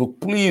Facebook,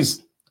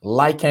 please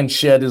like and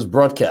share this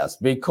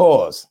broadcast,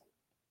 because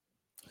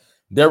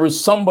there is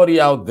somebody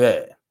out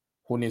there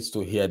who needs to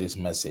hear this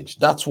message.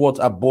 That's what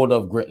Abode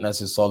of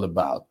Greatness is all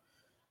about.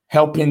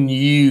 Helping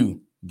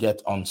you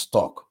get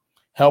unstuck,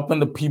 helping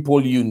the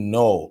people you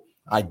know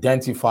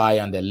identify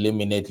and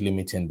eliminate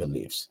limiting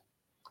beliefs.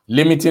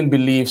 Limiting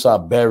beliefs are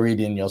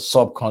buried in your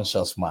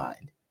subconscious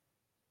mind.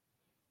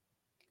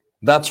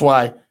 That's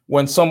why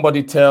when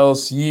somebody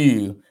tells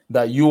you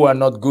that you are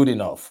not good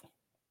enough,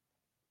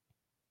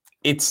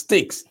 it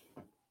sticks.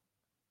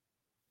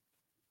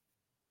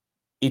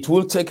 It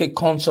will take a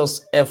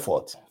conscious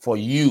effort for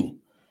you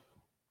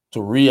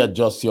to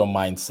readjust your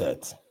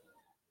mindset.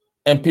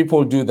 And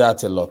people do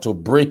that a lot to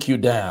break you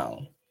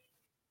down.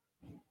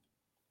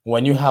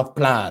 When you have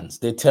plans,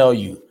 they tell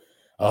you,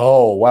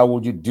 oh, why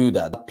would you do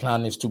that? That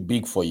plan is too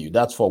big for you.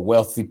 That's for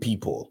wealthy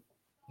people.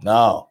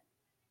 No.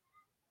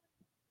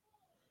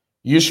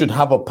 You should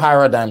have a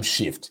paradigm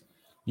shift.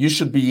 You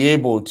should be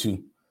able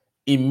to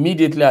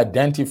immediately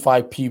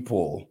identify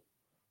people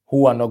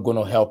who are not going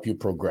to help you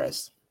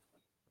progress.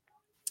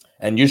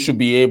 and you should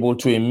be able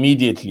to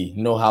immediately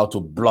know how to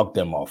block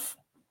them off.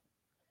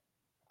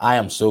 I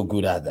am so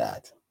good at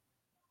that.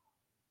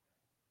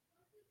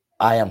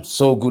 I am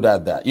so good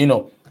at that.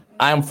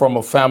 I'm from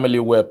a family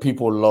where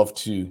people love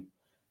to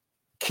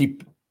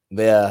keep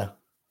their,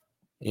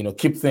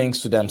 keep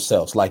things to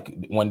themselves. Like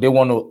when they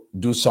want to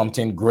do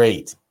something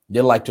great,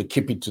 they like to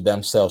keep it to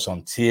themselves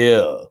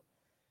until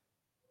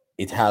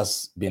it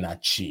has been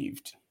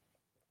achieved.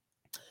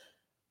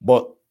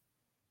 But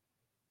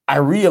I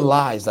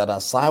realized that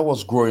as I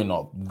was growing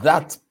up,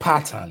 that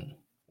pattern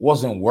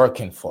wasn't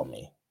working for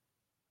me.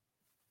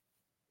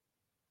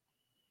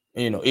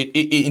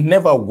 It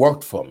never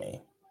worked for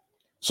me.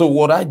 So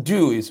what I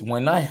do is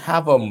when I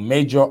have a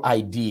major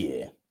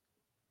idea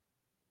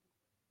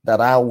that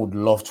I would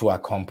love to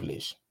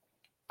accomplish,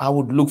 I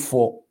would look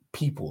for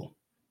people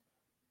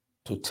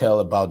to tell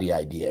about the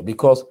idea.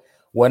 Because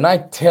when I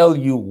tell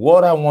you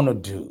what I want to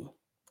do,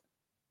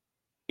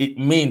 it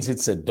means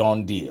it's a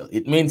done deal.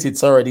 It means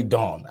it's already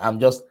done. I'm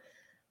just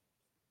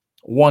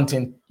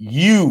wanting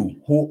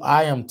you, who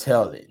I am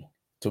telling,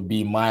 to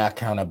be my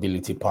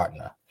accountability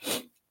partner.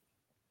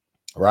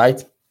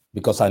 Right?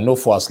 Because I know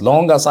for as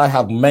long as I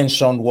have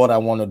mentioned what I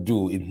want to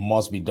do, it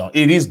must be done.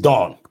 It is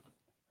done.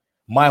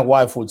 My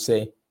wife would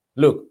say,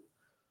 look,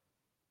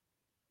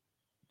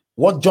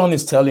 what John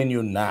is telling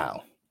you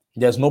now,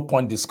 there's no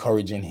point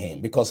discouraging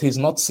him because he's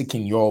not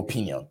seeking your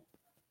opinion.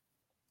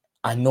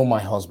 I know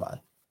my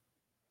husband.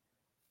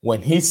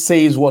 When he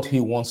says what he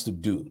wants to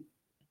do,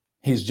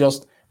 he's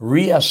just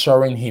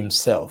reassuring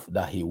himself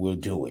that he will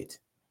do it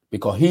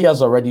because he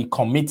has already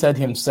committed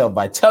himself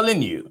by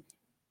telling you.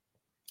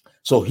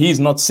 So he's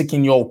not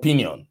seeking your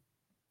opinion.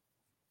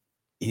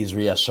 He's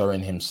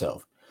reassuring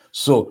himself.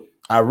 So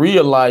I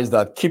realized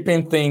that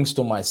keeping things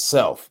to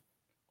myself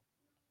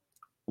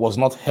was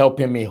not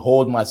helping me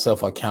hold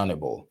myself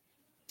accountable.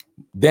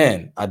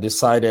 Then I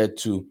decided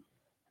to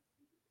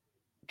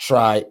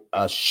try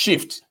a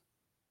shift.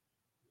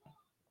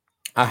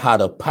 I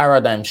had a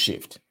paradigm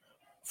shift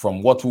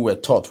from what we were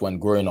taught when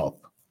growing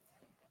up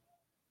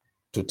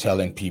to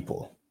telling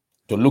people,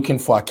 to looking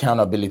for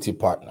accountability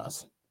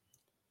partners.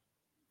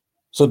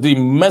 So the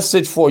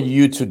message for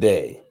you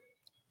today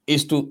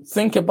is to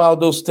think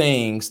about those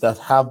things that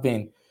have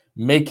been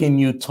making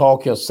you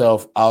talk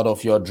yourself out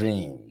of your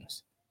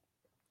dreams.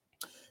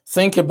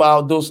 Think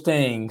about those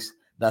things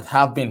that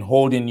have been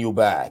holding you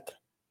back.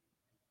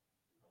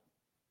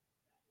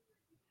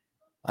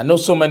 I know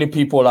so many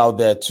people out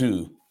there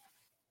too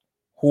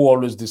who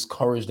always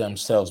discourage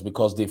themselves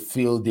because they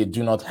feel they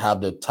do not have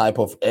the type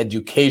of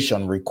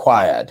education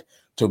required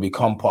to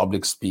become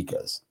public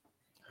speakers.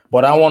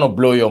 But I want to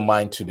blow your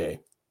mind today.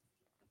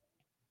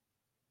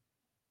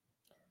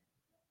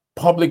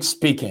 Public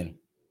speaking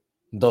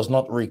does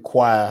not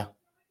require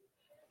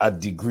a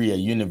degree, a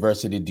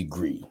university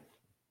degree.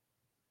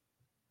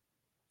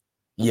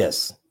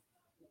 Yes,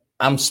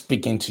 I'm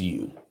speaking to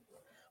you.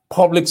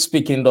 Public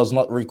speaking does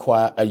not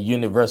require a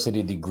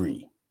university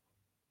degree.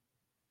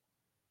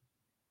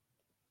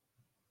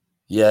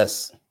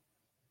 Yes.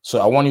 So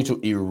I want you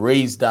to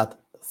erase that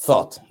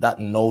thought, that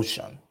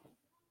notion.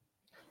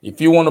 If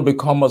you want to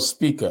become a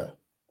speaker,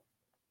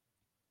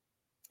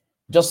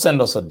 just send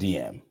us a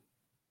DM.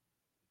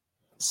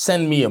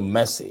 Send me a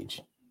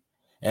message,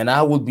 and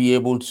I will be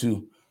able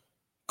to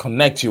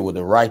connect you with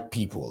the right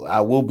people.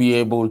 I will be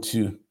able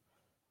to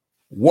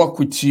work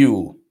with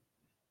you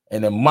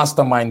in a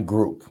mastermind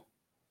group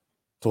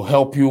to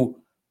help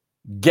you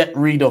get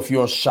rid of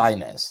your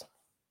shyness.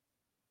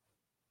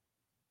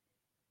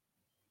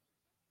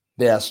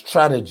 There are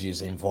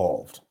strategies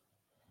involved.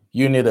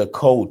 You need a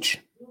coach.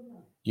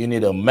 You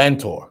need a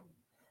mentor.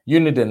 You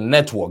need a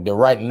network, the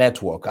right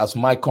network. As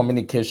my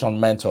communication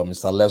mentor,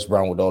 Mr. Les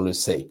Brown, would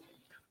always say,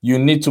 you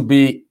need to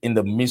be in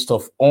the midst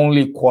of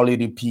only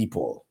quality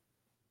people.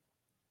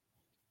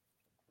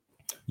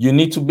 You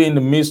need to be in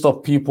the midst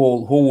of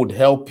people who would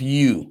help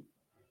you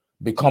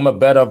become a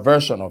better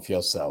version of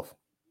yourself.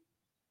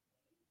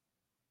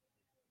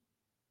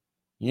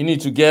 You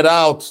need to get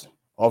out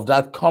of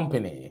that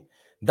company,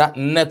 that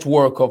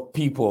network of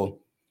people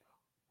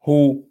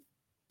who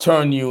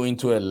turn you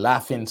into a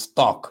laughing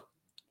stock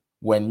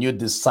when you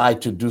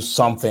decide to do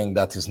something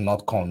that is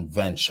not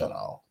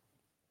conventional.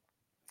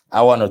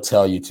 I want to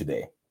tell you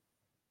today,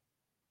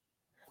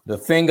 the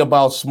thing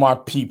about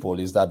smart people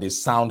is that they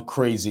sound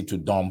crazy to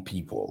dumb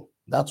people.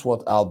 That's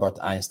what Albert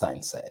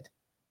Einstein said.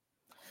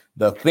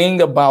 The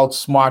thing about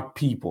smart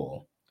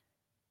people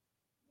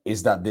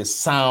is that they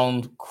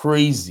sound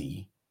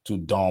crazy to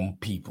dumb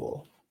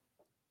people.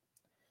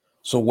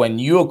 So when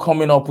you're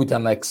coming up with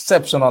an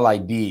exceptional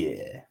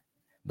idea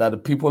that the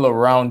people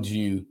around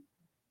you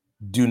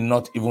do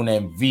not even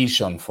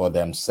envision for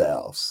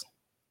themselves,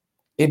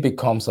 it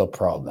becomes a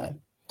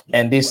problem.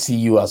 And they see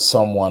you as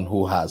someone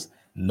who has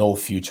no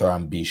future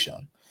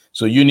ambition.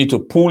 So you need to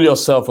pull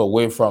yourself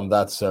away from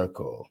that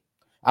circle.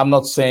 I'm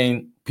not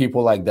saying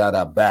people like that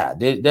are bad.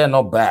 They're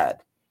not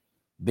bad.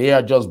 They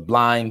are just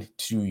blind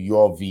to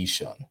your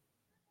vision.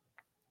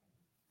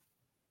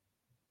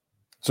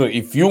 So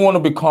if you want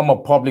to become a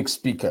public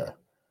speaker,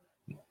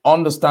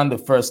 Understand the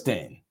first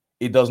thing.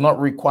 It does not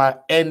require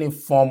any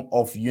form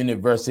of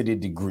university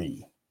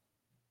degree.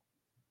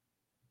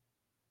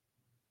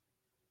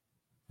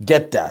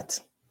 Get that.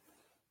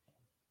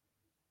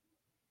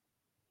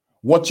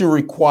 What you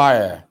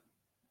require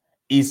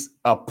is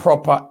a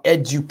proper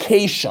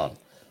education.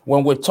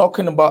 When we're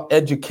talking about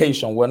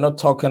education, we're not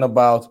talking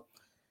about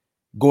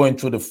going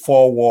through the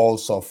four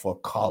walls of a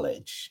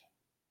college.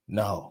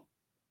 No.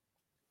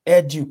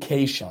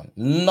 Education,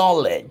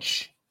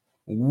 knowledge,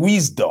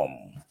 wisdom.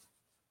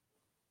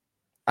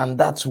 And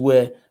that's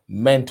where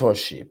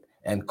mentorship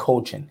and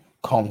coaching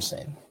comes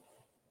in.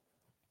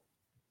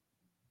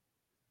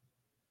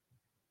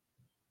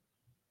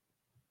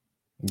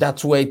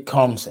 That's where it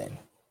comes in.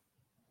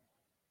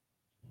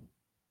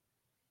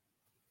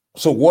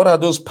 So what are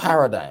those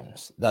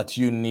paradigms that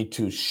you need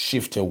to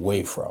shift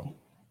away from?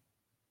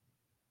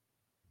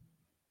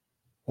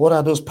 What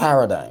are those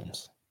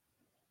paradigms?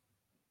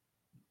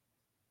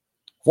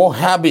 What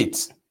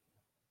habits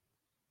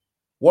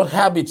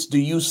do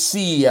you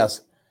see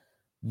as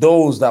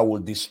those that will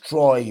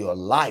destroy your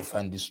life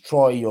and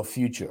destroy your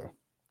future?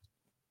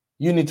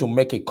 You need to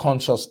make a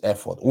conscious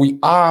effort. We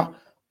are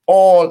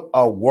all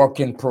a work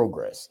in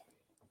progress.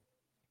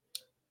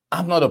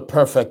 I'm not a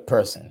perfect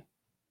person.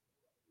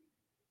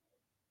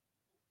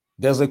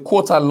 There's a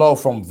quote I love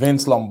from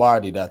Vince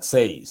Lombardi that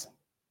says,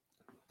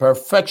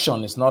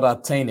 perfection is not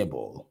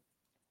attainable,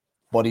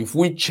 but if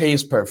we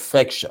chase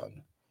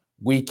perfection,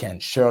 we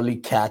can surely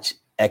catch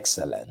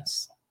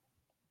excellence.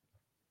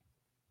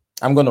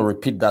 I'm going to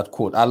repeat that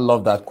quote. I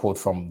love that quote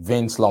from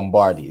Vince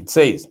Lombardi. It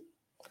says,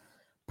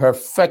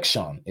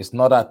 perfection is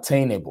not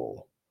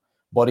attainable,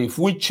 but if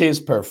we chase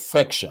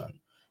perfection,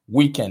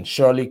 we can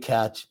surely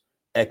catch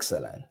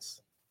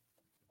excellence.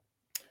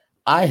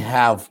 I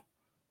have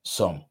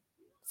some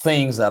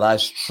things that I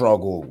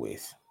struggle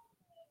with.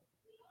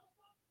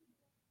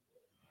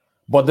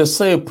 But they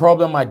say a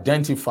problem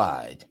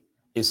identified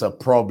is a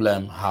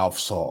problem half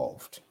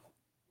solved.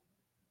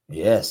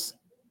 Yes.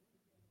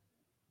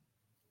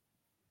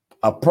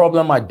 A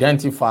problem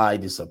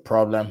identified is a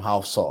problem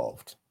half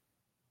solved.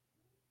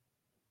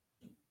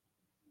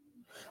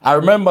 I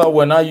remember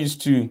when I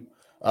used to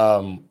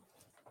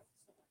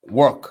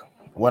work,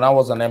 when I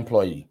was an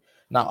employee.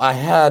 Now I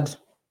had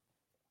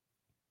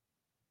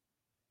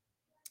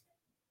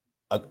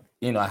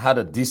I had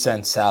a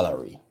decent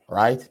salary,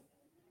 right?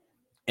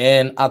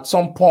 And at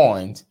some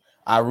point,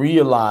 I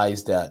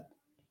realized that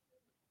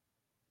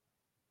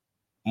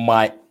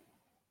my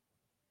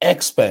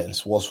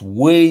expense was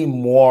way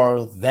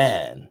more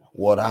than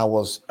what I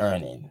was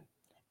earning.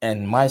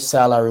 And my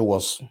salary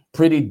was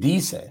pretty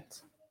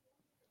decent.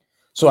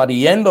 So at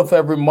the end of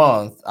every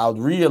month, I would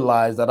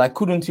realize that I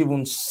couldn't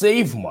even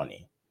save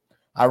money.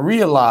 I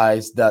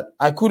realized that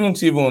I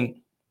couldn't even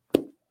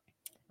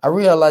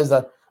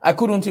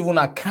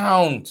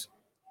account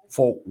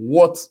for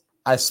what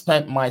I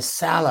spent my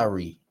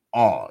salary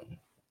on.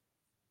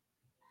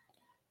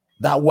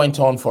 That went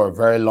on for a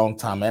very long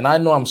time. And I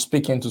know I'm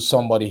speaking to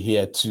somebody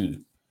here too.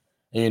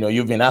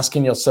 You've been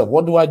asking yourself,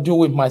 what do I do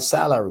with my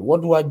salary?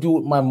 What do I do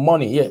with my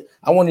money? Yeah,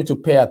 I want you to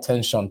pay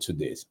attention to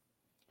this.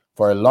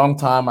 For a long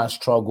time, I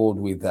struggled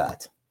with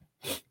that.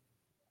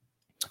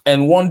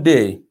 And one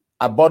day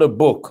I bought a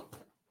book,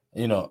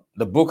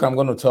 the book I'm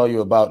going to tell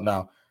you about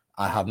now.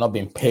 I have not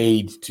been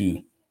paid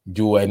to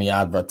do any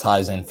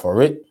advertising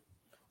for it.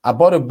 I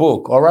bought a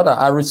book, or rather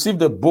I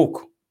received a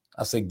book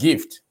as a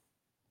gift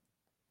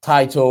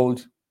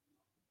titled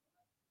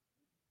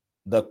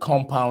The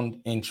Compound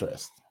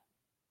Interest.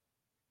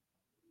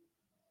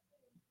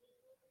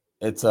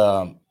 It's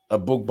a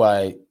book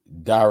by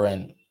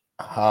Darren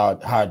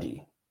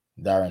Hardy.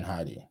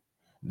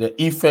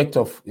 The effect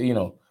of,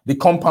 the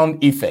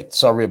compound effect.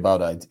 Sorry about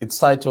that. It's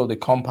titled The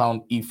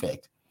Compound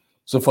Effect.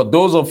 So for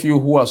those of you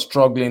who are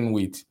struggling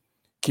with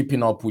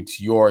keeping up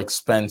with your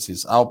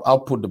expenses, I'll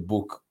put the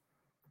book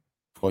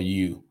for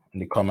you in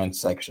the comment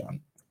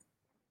section.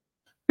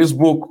 This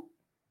book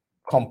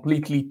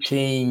completely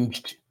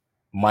changed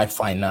my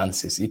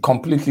finances. It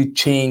completely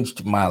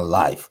changed my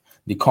life.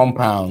 The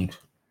Compound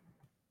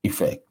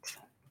Effect.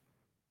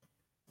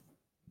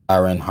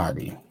 Darren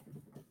Hardy.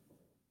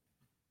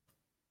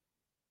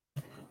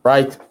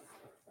 Right?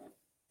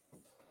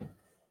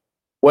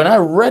 When I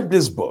read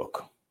this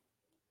book,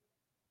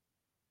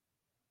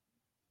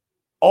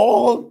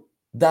 all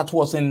that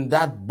was in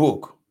that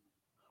book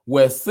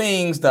were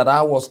things that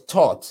I was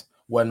taught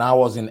when I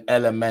was in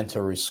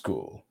elementary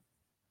school.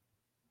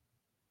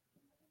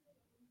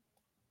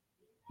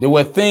 There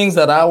were things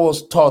that I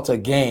was taught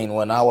again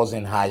when I was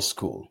in high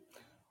school.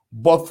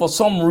 But for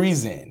some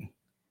reason,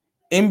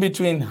 in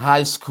between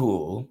high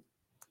school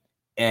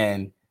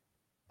and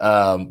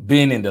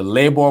being in the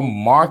labor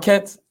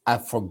market, I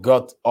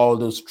forgot all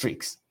those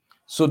tricks.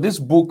 So this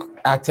book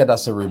acted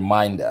as a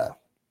reminder.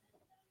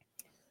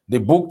 The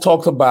book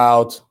talked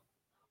about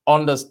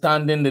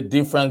understanding the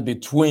difference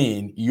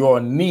between your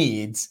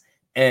needs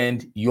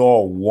and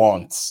your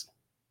wants.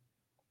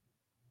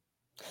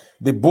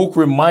 The book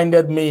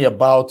reminded me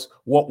about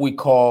what we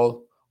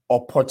call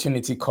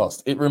opportunity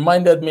cost. It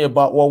reminded me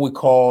about what we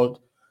called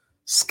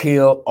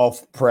scale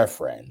of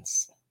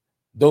preference.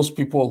 Those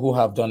people who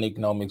have done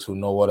economics will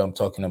know what I'm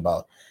talking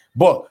about.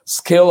 But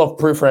scale of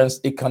preference,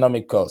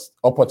 economic cost,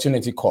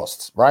 opportunity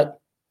costs, right?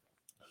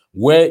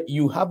 Where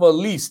you have a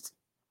list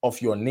of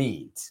your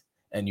needs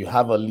and you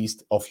have a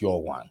list of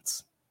your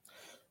wants.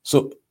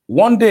 So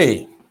one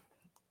day,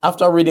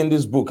 after reading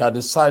this book, I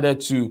decided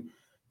to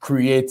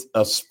create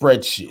a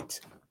spreadsheet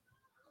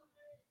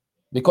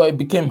because it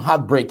became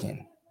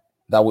heartbreaking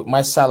that with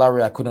my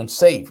salary, I couldn't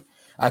save.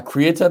 I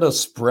created a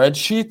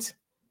spreadsheet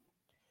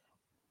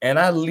and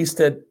I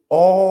listed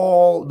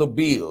all the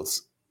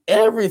bills,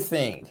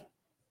 everything.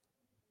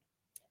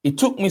 It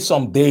took me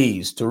some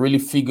days to really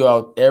figure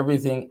out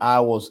everything I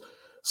was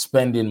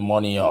spending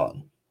money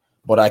on,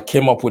 but I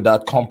came up with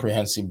that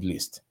comprehensive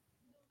list.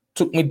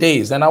 Took me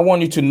days, and I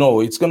want you to know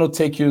it's going to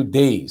take you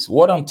days.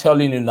 What I'm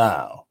telling you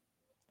now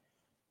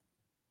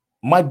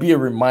might be a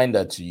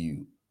reminder to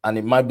you, and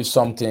it might be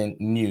something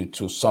new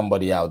to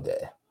somebody out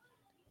there,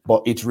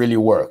 but it really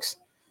works.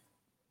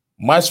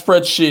 My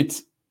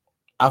spreadsheet,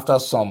 after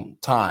some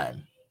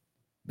time,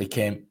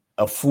 became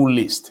a full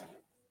list.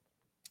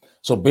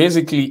 So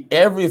basically,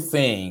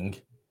 everything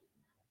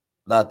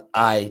that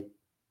I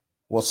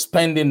was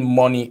spending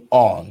money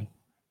on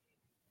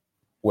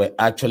were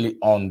actually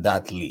on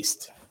that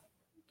list.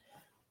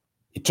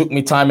 It took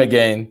me time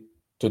again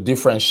to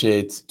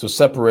differentiate, to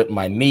separate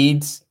my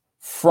needs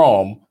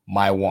from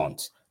my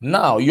wants.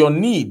 Now, your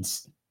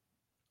needs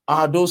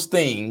are those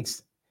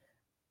things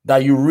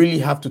that you really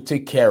have to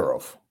take care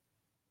of,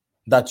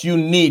 that you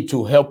need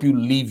to help you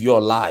live your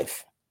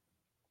life.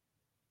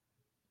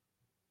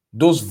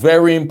 Those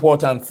very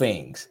important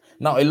things.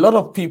 Now, a lot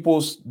of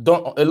people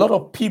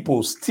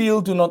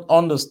still do not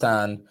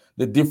understand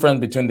the difference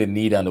between the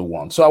need and the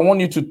want. So I want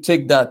you to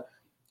take that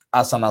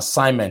as an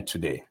assignment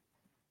today.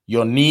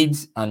 Your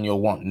needs and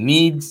your want.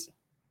 Needs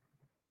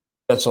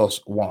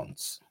versus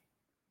wants.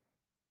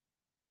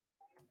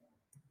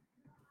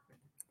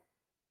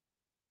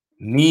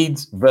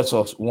 Needs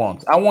versus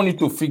wants. I want you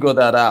to figure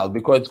that out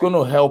because it's going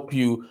to help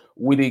you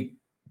with a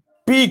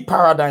big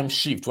paradigm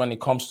shift when it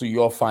comes to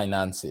your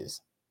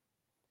finances.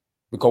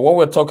 Because what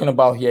we're talking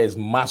about here is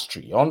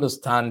mastery,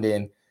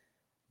 understanding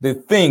the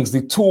things,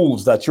 the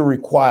tools that you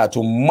require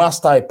to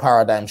master a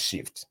paradigm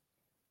shift.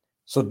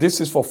 So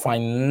this is for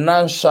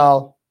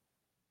financial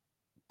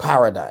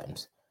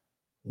paradigms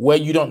where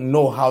you don't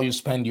know how you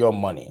spend your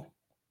money,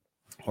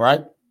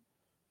 right?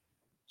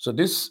 So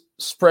this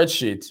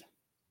spreadsheet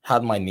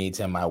had my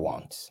needs and my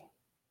wants.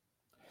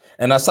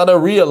 And I started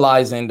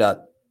realizing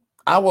that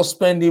I was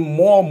spending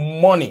more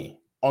money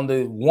on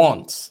the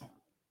wants.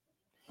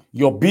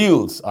 Your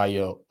bills are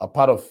a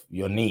part of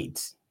your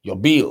needs, your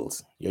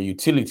bills, your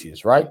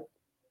utilities, right?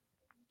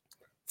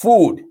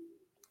 Food,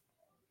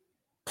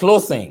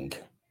 clothing,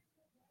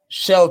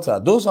 shelter,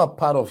 those are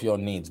part of your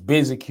needs,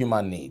 basic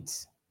human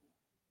needs.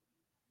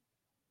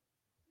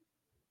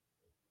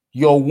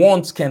 Your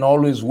wants can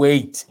always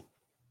wait.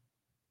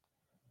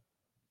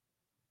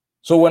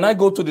 So when I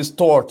go to the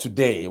store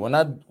today, when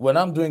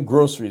I'm doing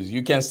groceries,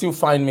 you can still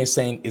find me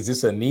saying, is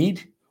this a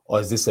need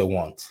or is this a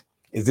want?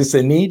 Is this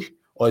a need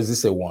or is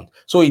this a want?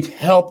 So it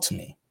helped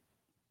me.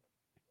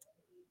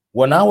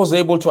 When I was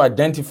able to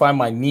identify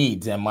my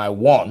needs and my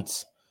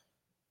wants,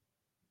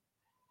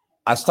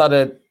 I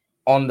started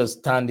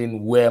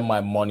understanding where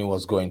my money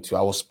was going to.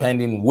 I was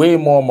spending way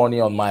more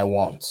money on my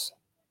wants.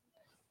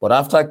 But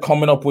after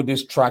coming up with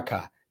this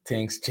tracker,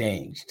 things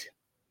changed.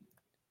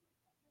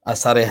 I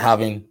started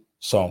having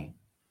some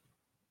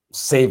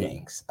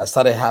savings. I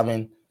started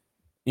having,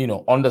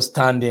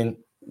 understanding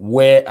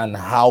where and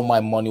how my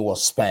money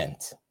was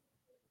spent.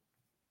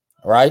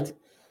 Right?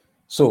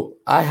 So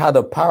I had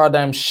a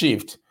paradigm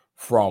shift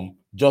from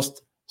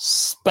just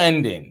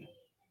spending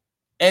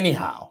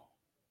anyhow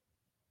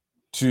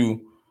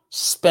to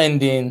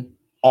spending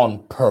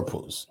on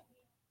purpose.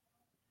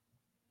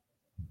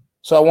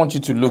 So I want you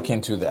to look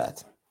into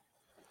that.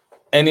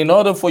 And in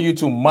order for you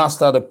to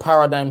master the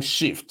paradigm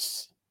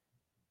shifts,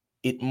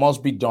 it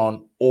must be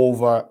done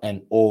over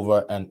and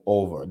over and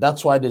over.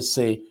 That's why they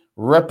say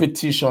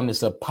repetition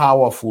is a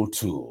powerful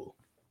tool.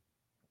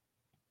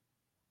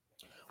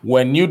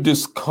 When you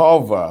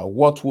discover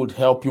what would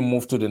help you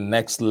move to the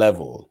next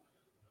level,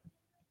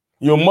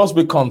 you must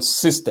be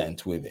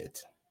consistent with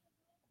it.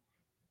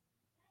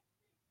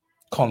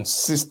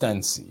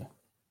 Consistency.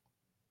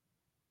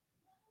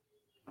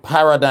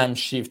 Paradigm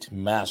shift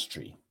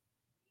mastery.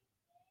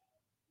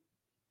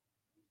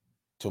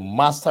 To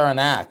master an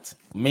act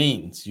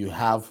means you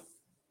have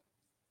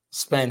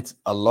spent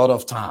a lot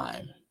of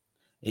time.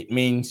 It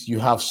means you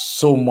have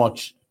so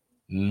much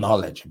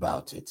knowledge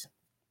about it.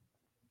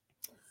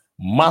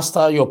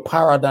 Master your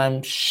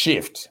paradigm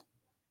shift.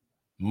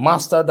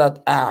 Master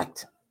that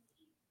act.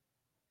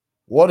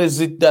 What is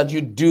it that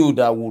you do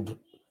that would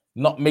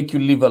not make you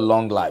live a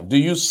long life? Do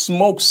you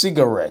smoke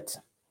cigarette?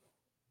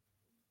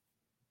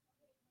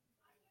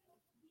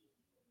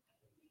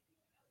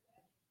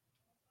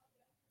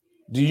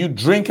 Do you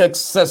drink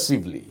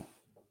excessively?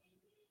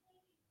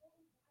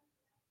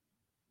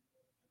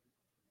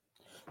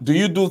 Do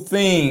you do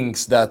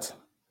things that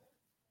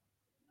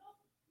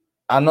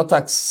are not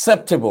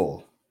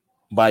acceptable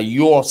by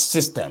your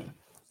system?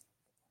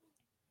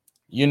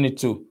 You need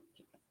to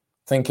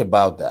think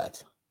about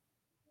that.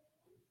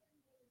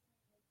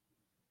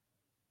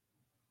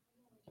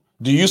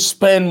 Do you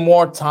spend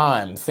more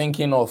time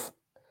thinking of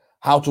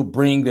how to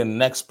bring the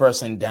next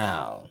person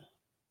down?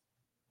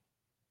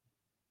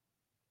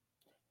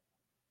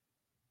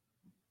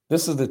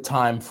 This is the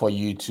time for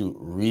you to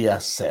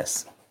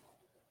reassess.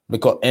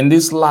 Because in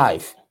this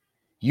life,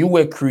 you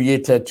were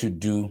created to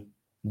do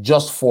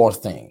just 4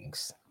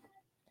 things.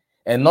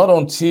 And not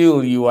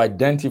until you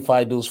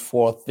identify those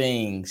 4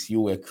 things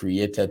you were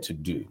created to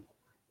do,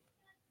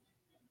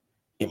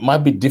 it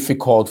might be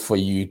difficult for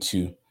you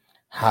to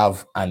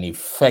have an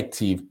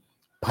effective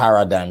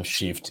paradigm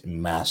shift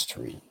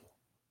mastery.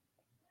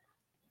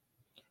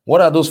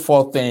 What are those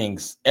 4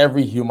 things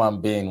every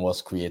human being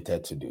was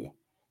created to do?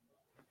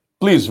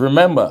 Please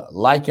remember,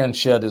 like and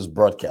share this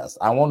broadcast.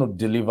 I want to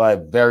deliver a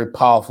very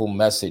powerful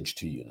message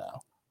to you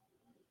now.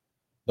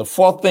 The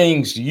 4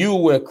 things you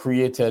were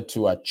created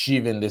to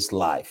achieve in this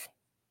life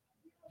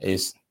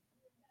is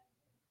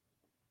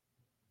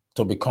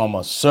to become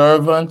a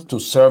servant, to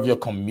serve your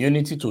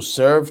community, to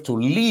serve, to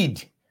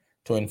lead,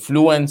 to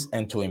influence,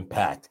 and to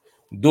impact.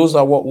 Those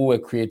are what we were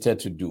created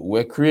to do.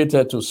 We're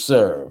created to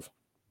serve,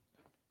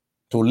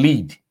 to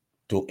lead,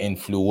 to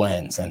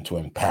influence, and to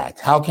impact.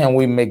 How can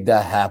we make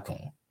that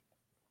happen?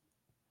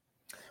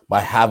 By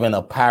having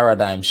a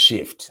paradigm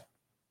shift.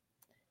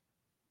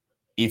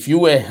 If you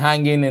were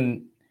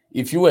hanging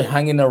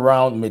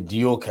around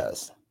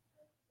mediocres,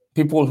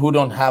 people who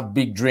don't have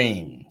big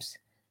dreams,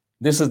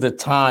 this is the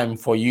time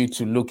for you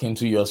to look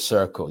into your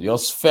circle, your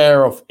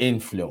sphere of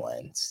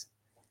influence,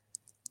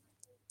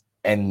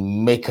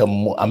 and make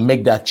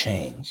that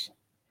change.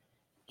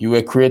 You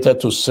were created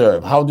to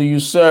serve. How do you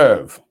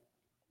serve?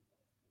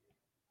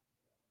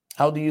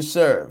 How do you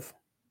serve?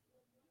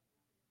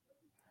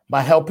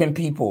 By helping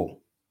people,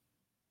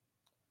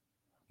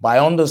 by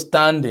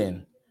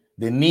understanding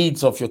the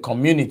needs of your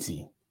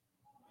community,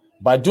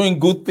 by doing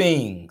good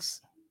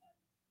things,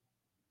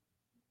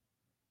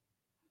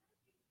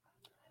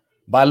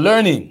 by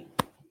learning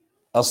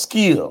a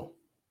skill.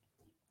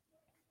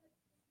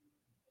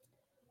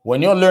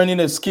 When you're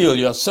learning a skill,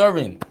 you're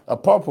serving a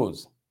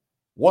purpose.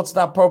 What's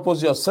that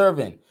purpose you're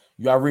serving?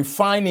 You are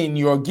refining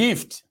your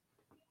gift.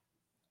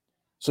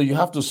 So you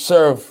have to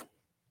serve.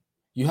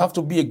 You have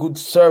to be a good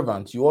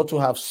servant. You ought to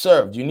have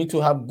served. You need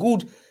to have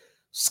good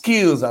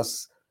skills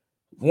as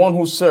one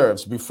who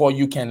serves before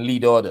you can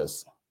lead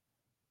others.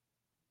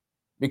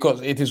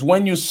 Because it is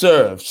when you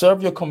serve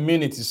your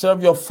community,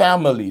 serve your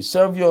family,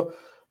 serve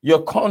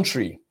your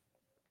country,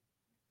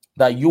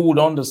 that you would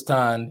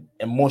understand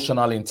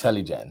emotional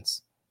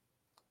intelligence.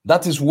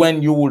 That is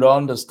when you would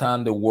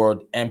understand the word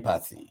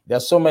empathy.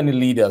 There's so many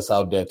leaders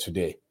out there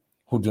today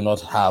who do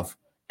not have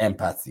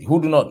empathy, who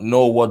do not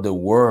know what the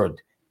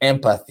word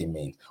empathy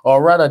means,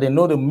 or rather they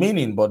know the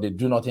meaning, but they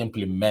do not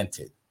implement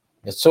it.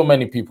 There's so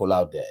many people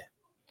out there.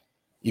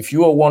 If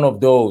you are one of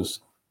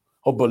those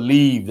who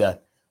believe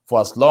that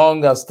for as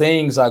long as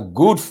things are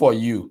good for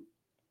you,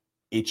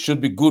 it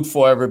should be good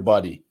for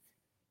everybody,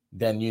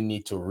 then you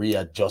need to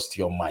readjust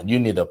your mind. You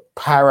need a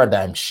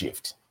paradigm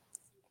shift.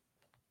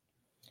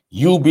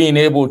 You being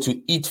able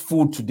to eat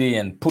food today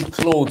and put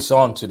clothes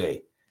on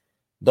today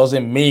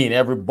doesn't mean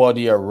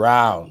everybody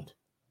around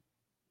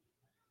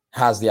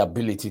has the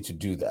ability to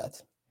do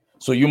that.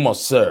 So you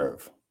must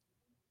serve.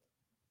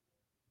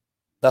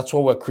 That's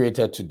what we're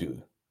created to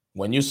do.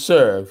 When you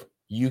serve,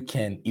 you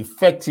can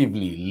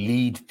effectively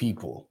lead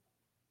people.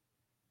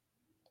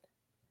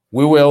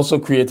 We were also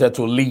created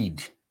to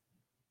lead.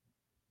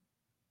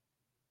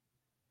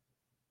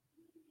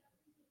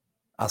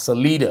 As a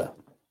leader,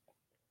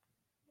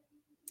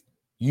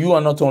 you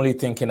are not only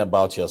thinking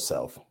about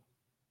yourself,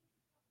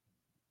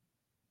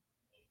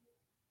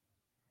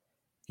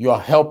 you are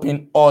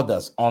helping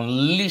others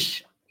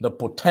unleash the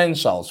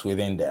potentials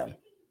within them.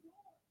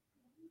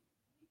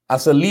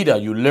 As a leader,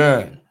 you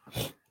learn.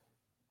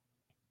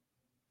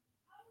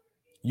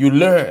 You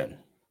learn.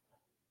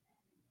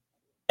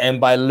 And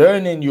by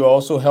learning, you're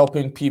also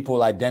helping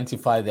people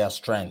identify their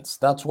strengths.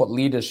 That's what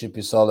leadership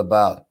is all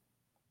about.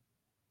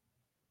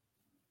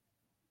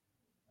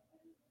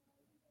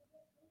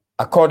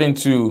 According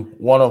to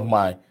one of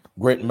my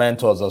great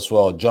mentors as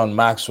well, John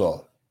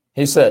Maxwell,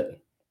 he said,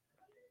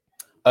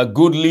 a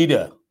good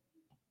leader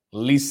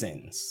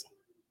listens,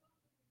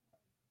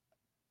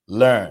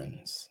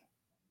 learns,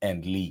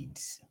 and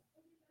leads.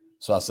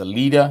 So as a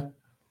leader,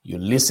 you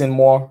listen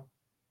more,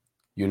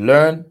 you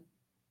learn,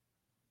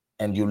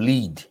 and you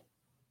lead.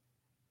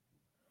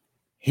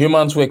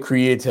 Humans were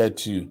created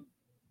to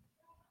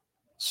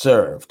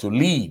serve, to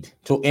lead,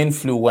 to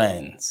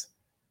influence.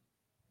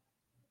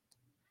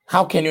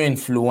 How can you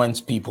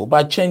influence people?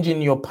 By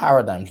changing your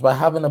paradigms, by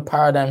having a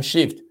paradigm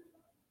shift.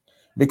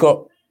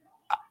 Because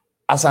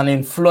as an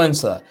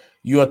influencer,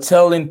 you are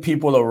telling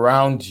people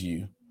around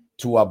you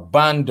to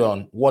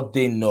abandon what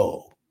they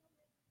know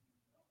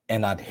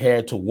and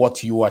adhere to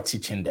what you are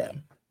teaching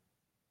them.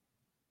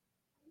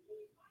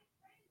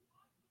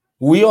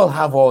 We all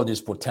have all these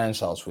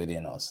potentials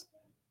within us.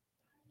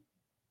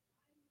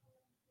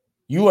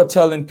 You are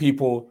telling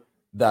people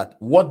that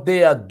what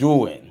they are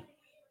doing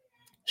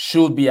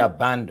should be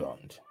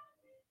abandoned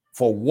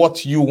for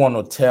what you want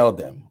to tell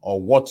them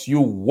or what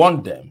you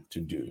want them to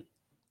do.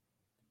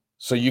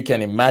 So you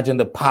can imagine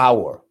the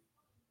power.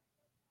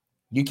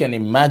 You can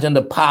imagine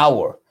the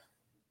power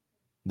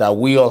that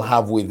we all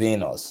have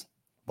within us.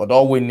 But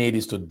all we need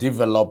is to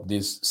develop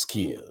these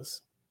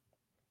skills.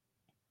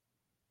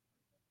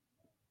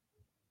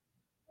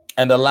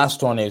 And the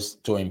last one is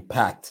to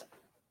impact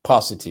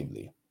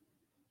positively,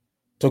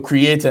 to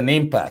create an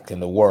impact in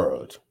the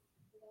world.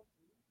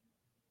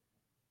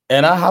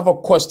 And I have a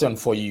question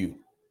for you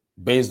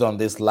based on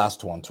this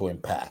last one, to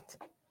impact.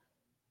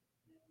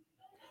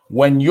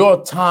 When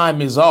your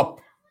time is up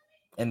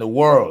in the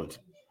world,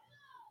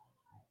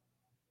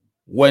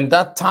 when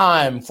that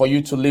time for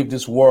you to leave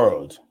this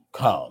world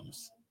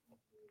comes,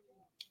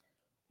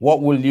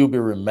 what will you be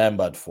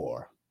remembered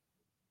for?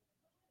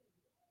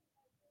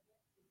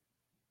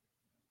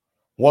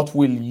 What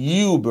will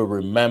you be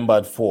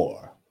remembered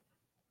for?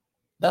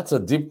 That's a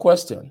deep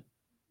question.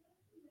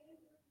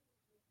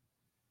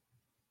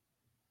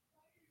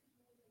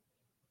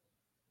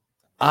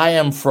 I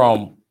am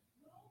from,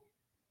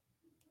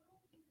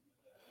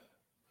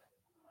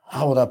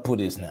 how would I put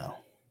this now?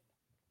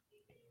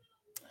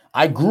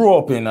 I grew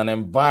up in an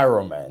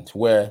environment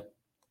where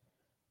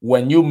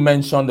when you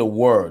mention the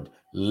word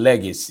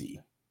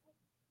legacy,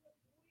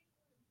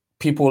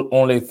 people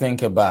only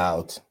think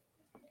about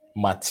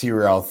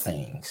material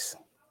things.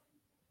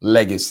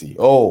 Legacy.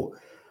 Oh,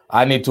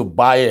 I need to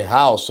buy a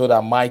house so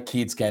that my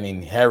kids can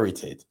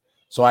inherit it,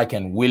 so I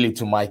can will it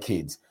to my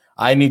kids.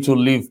 I need to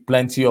leave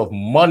plenty of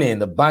money in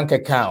the bank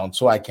account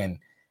so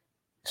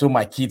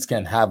my kids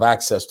can have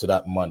access to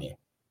that money.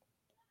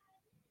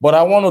 But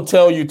I want to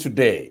tell you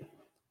today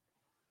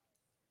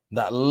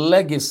that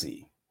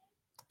legacy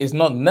is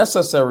not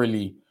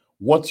necessarily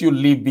what you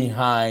leave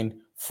behind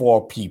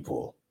for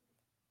people,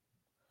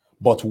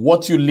 but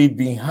what you leave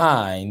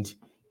behind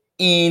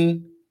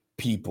in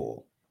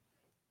people.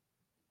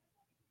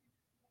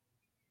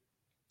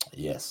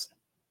 Yes.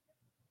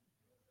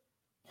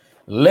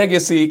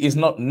 Legacy is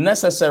not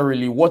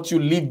necessarily what you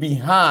leave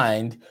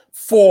behind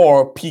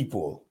for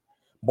people,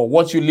 but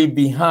what you leave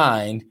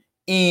behind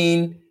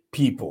in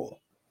people.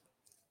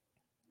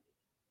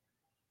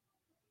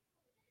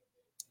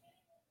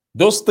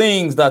 Those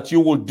things that you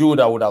will do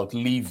that would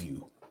outlive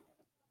you.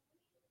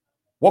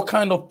 What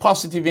kind of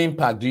positive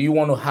impact do you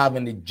want to have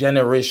in the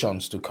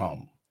generations to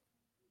come?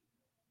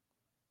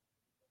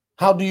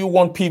 How do you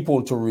want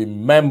people to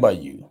remember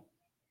you?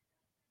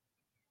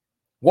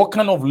 What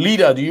kind of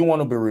leader do you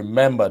want to be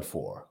remembered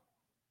for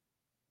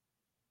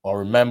or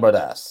remembered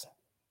as?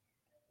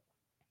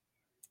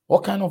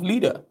 What kind of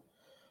leader?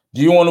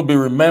 Do you want to be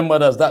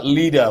remembered as that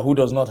leader who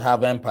does not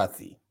have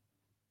empathy?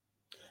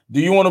 Do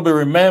you want to be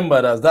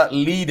remembered as that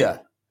leader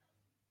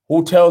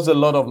who tells a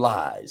lot of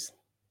lies?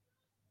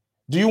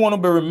 Do you want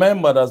to be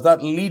remembered as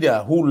that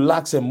leader who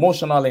lacks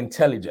emotional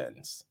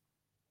intelligence?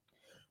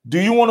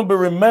 Do you want to be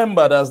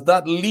remembered as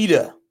that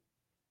leader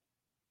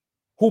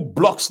who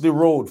blocks the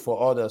road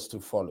for others to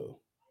follow?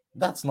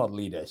 That's not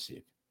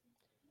leadership.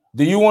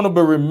 Do you want to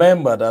be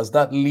remembered as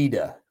that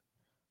leader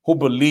who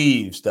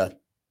believes that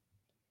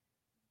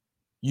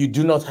you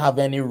do not have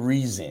any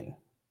reason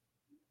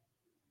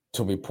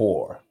to be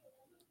poor?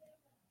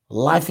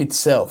 Life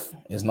itself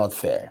is not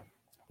fair.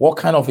 What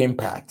kind of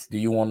impact do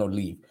you want to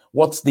leave?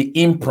 What's the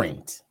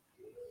imprint?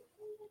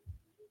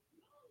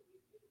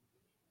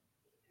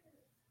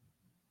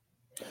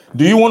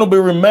 Do you want to be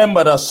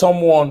remembered as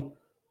someone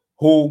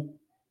who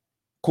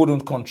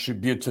couldn't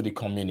contribute to the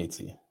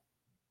community?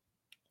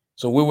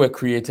 So we were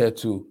created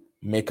to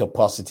make a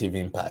positive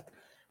impact.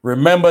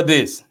 Remember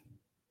this: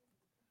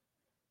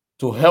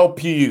 to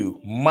help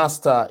you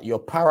master your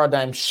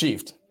paradigm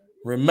shift,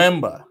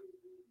 remember,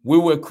 we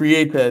were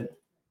created,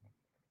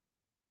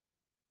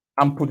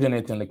 I'm putting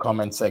it in the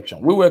comment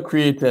section, we were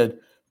created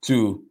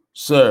to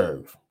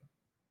serve,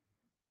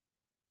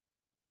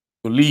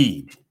 to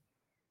lead,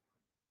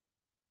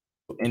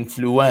 to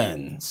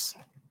influence,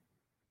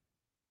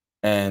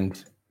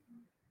 and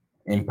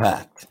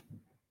impact.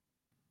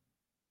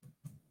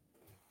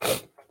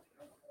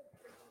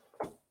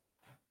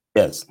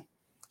 Yes.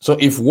 So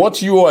if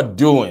what you are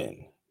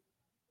doing,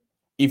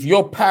 if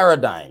your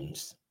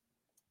paradigms,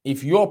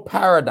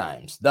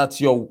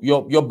 that's your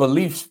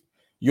beliefs,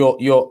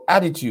 your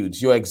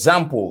attitudes, your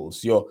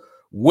examples, your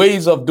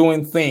ways of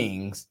doing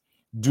things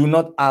do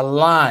not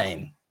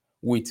align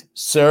with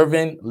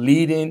serving,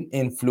 leading,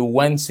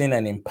 influencing,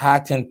 and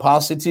impacting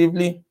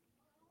positively,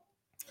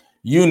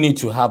 you need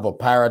to have a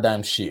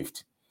paradigm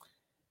shift.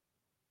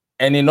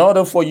 And in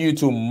order for you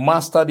to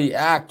master the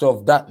act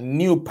of that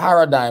new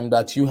paradigm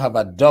that you have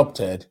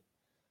adopted,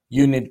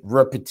 you need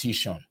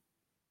repetition.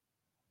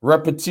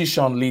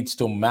 Repetition leads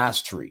to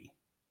mastery.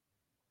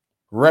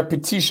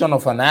 Repetition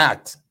of an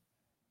act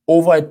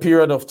over a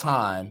period of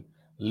time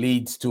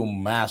leads to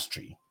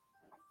mastery.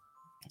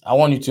 I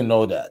want you to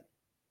know that.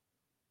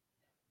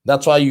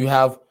 That's why you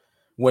have,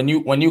 when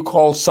you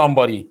call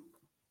somebody,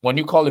 when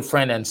you call a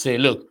friend and say,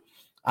 look,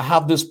 I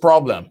have this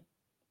problem.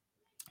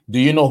 Do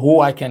you know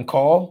who I can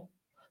call?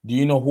 Do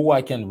you know who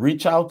I can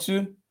reach out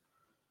to?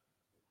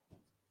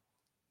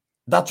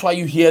 That's why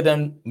you hear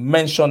them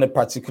mention a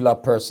particular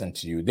person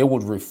to you. They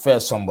would refer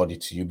somebody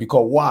to you.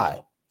 Because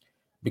why?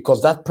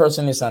 Because that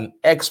person is an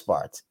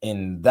expert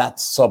in that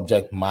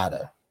subject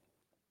matter.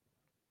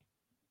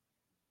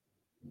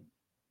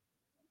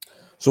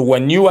 So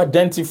when you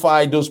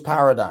identify those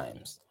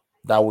paradigms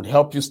that would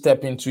help you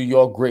step into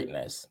your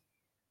greatness,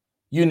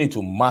 you need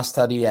to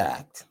master the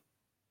act.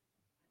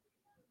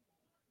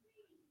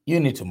 You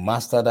need to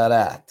master that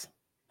act.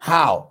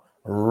 How?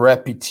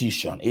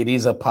 Repetition. It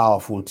is a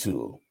powerful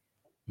tool.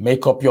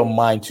 Make up your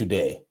mind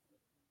today,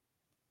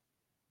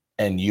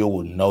 and you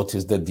will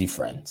notice the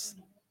difference.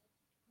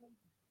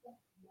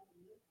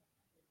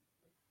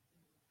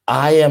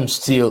 I am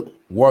still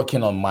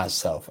working on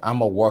myself.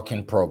 I'm a work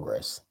in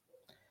progress.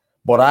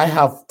 But I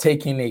have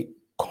taken a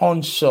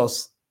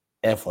conscious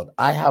effort.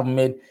 I have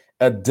made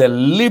a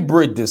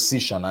deliberate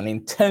decision, an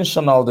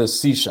intentional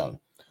decision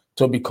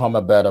to become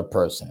a better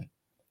person.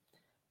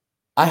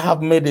 I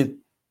have made a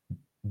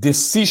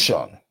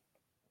decision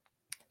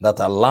that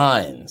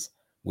aligns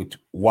with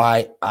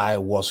why I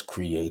was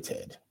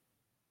created.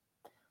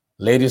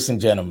 Ladies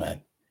and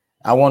gentlemen,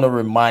 I want to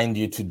remind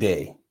you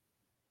today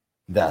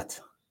that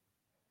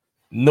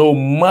no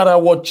matter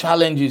what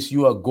challenges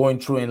you are going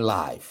through in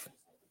life,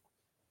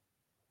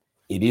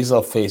 it is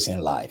a phase in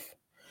life.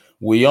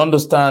 We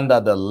understand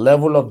that the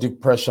level of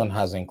depression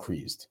has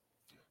increased.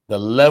 The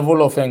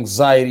level of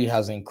anxiety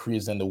has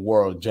increased in the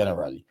world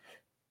generally.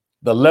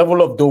 The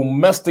level of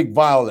domestic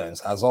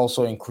violence has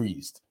also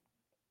increased.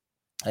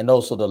 And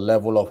also the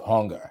level of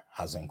hunger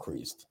has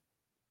increased.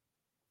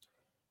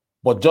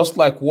 But just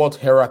like what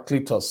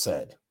Heraclitus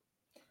said,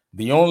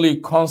 the only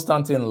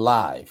constant in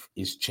life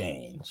is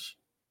change.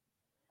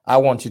 I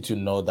want you to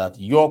know that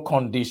your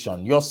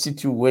condition, your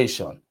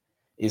situation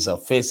is a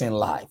phase in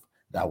life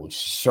that will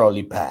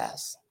surely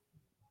pass.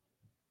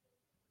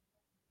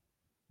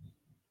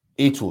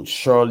 It will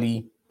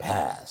surely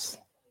pass.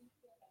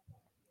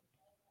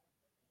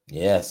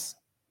 Yes.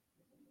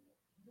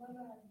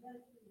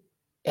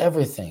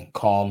 Everything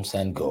comes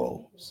and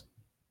goes.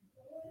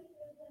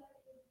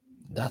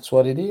 That's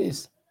what it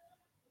is.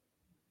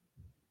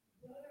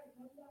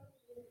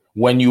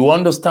 When you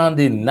understand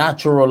the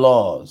natural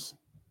laws,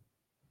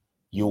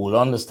 you will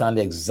understand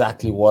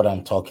exactly what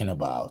I'm talking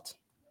about,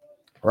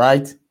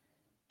 right?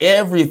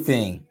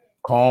 Everything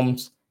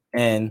comes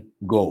and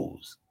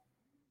goes,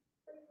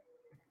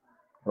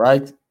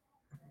 right?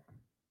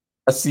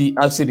 I see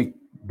the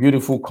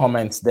beautiful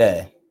comments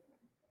there.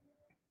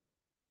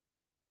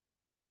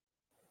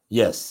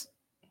 Yes,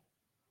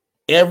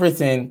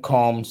 everything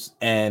comes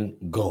and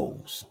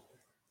goes.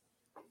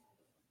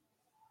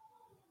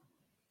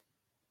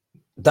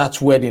 That's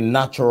where the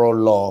natural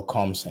law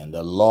comes in,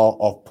 the law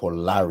of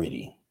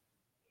polarity.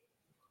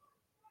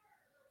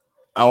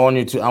 I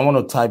want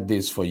to type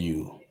this for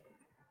you.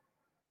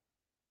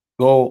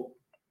 Go,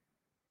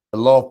 the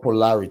law of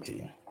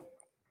polarity.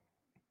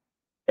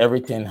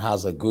 Everything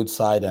has a good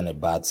side and a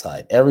bad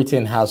side.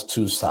 Everything has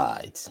two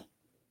sides.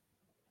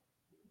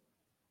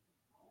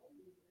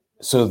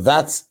 So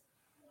that's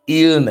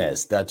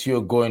illness that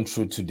you're going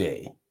through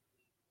today.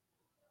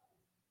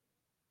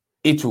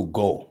 It will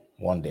go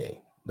one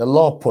day. The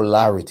law of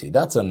polarity,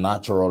 that's a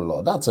natural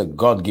law. That's a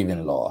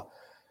God-given law.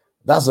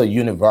 That's a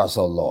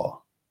universal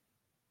law.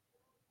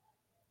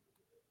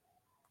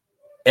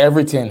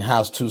 Everything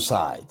has two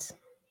sides.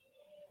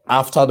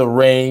 After the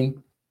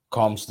rain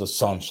comes the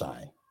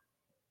sunshine,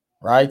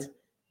 right?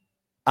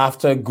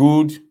 After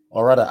good,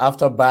 or rather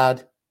after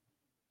bad,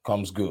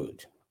 comes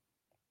good,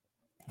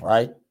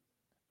 right?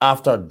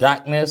 After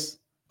darkness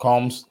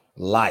comes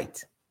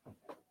light.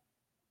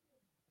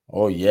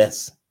 Oh,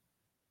 yes.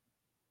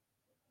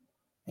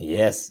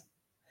 Yes.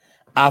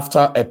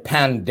 After a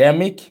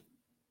pandemic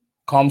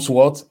comes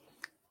what?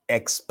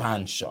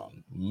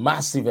 Expansion,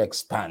 massive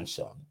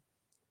expansion.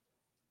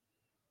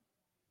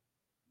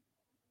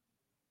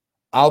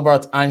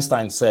 Albert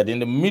Einstein said, in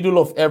the middle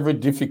of every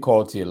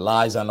difficulty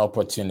lies an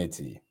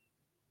opportunity.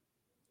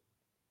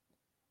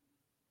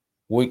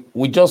 We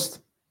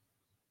just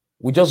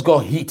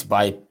got hit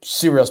by a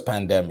serious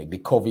pandemic, the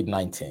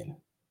COVID-19.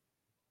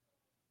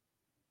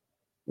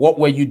 What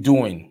were you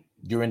doing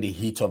during the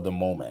heat of the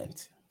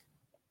moment?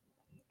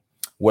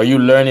 Were you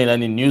learning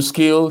any new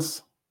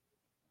skills?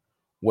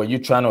 Were you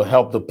trying to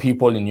help the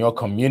people in your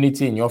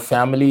community, in your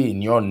family,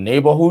 in your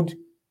neighborhood?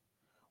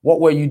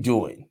 What were you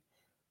doing?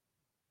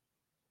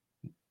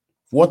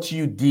 What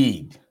you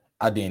did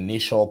at the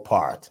initial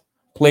part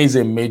plays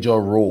a major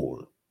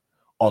role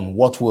on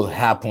what will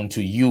happen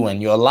to you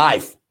and your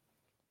life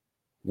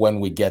when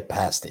we get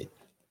past it.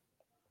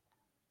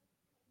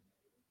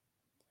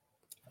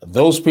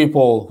 Those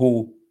people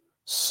who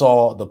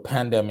saw the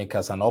pandemic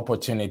as an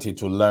opportunity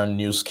to learn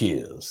new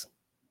skills,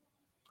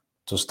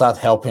 to start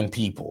helping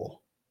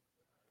people,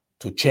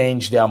 to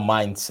change their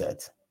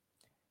mindset,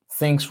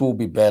 things will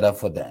be better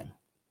for them.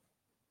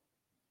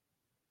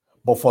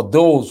 But for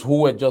those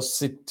who were just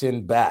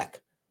sitting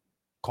back,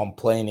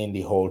 complaining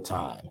the whole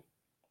time,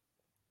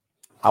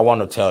 I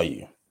want to tell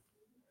you,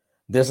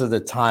 this is the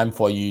time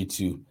for you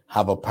to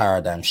have a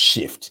paradigm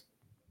shift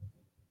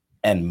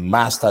and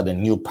master the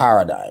new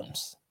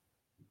paradigms.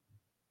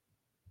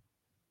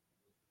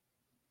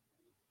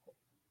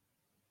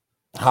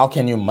 How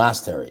can you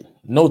master it?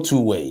 No two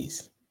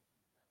ways,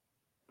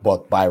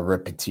 but by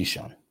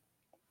repetition.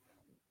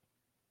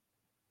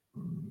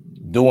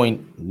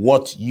 Doing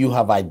what you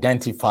have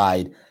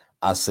identified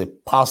as a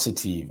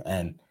positive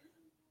and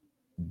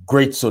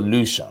great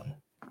solution.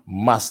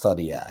 Master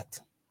the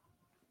act.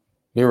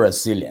 Be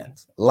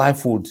resilient.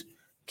 Life would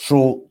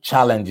throw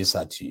challenges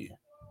at you.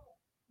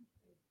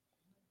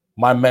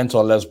 My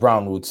mentor, Les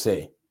Brown, would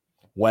say,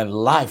 when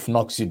life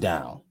knocks you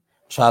down,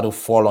 try to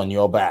fall on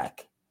your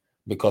back.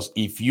 Because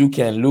if you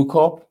can look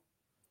up,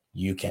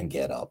 you can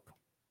get up.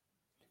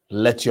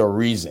 Let your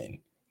reason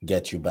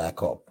get you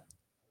back up.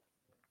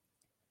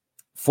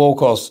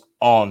 Focus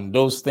on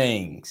those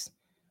things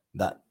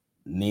that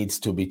needs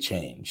to be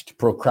changed.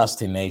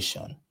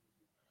 Procrastination.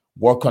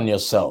 Work on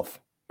yourself.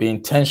 Be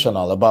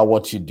intentional about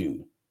what you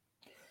do.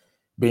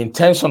 Be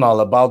intentional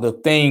about the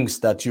things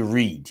that you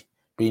read.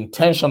 Be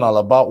intentional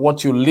about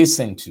what you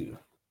listen to.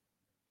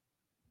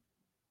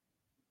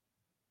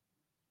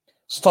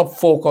 Stop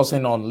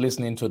focusing on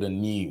listening to the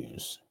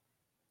news.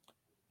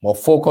 But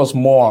focus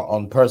more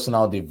on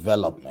personal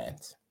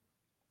development.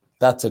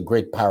 That's a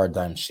great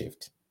paradigm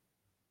shift.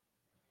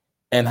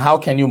 And how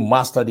can you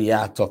master the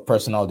act of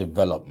personal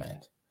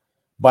development?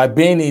 By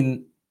being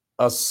in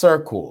a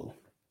circle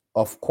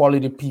of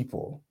quality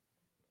people,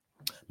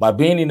 by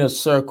being in a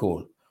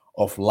circle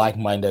of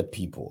like-minded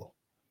people,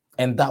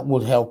 and that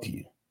will help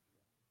you.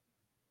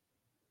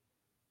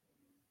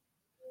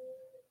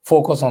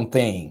 Focus on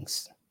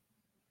things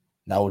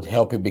that would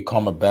help you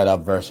become a better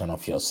version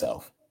of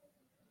yourself.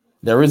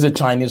 There is a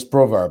Chinese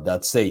proverb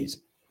that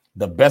says,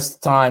 the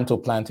best time to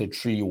plant a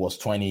tree was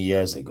 20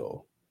 years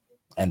ago,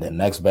 and the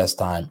next best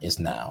time is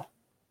now.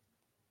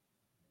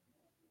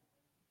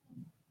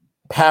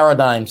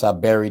 Paradigms are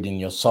buried in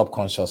your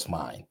subconscious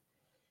mind.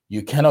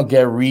 You cannot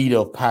get rid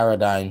of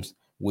paradigms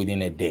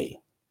within a day.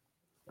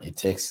 It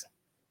takes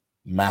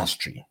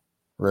mastery,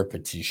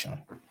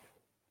 repetition.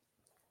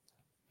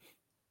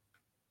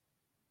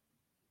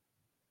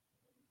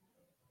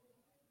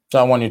 So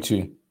I want you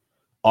to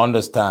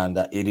understand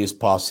that it is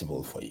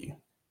possible for you.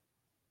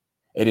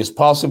 It is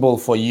possible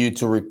for you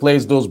to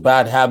replace those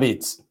bad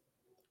habits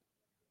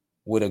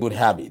with a good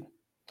habit.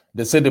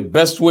 They say the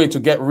best way to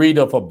get rid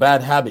of a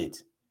bad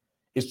habit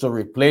is to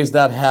replace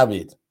that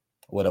habit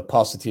with a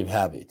positive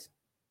habit.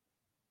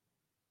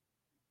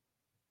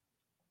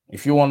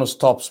 If you want to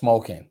stop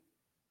smoking,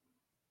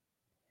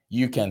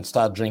 you can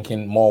start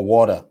drinking more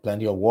water,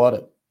 plenty of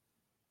water.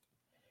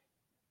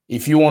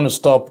 If you want to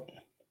stop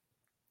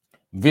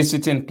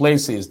visiting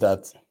places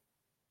that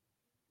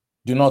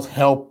do not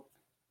help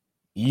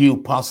you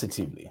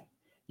positively,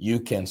 you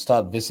can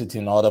start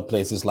visiting other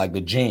places like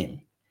the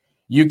gym.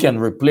 You can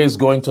replace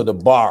going to the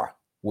bar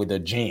with a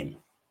gym.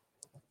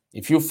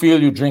 If you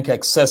feel you drink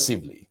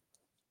excessively,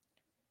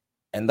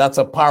 and that's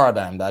a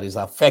paradigm that is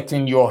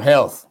affecting your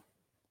health,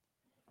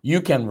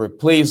 you can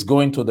replace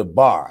going to the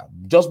bar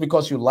just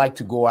because you like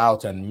to go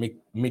out and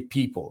meet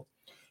people.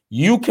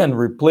 You can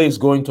replace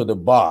going to the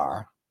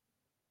bar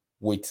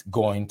with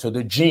going to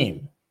the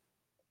gym.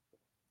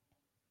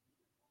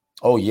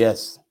 Oh,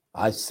 yes,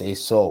 I say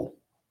so.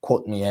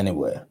 Quote me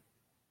anywhere.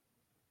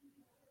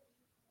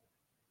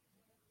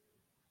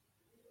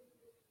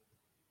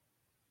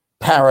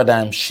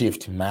 Paradigm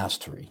shift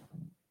mastery.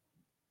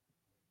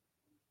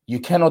 You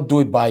cannot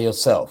do it by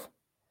yourself.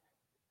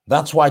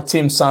 That's why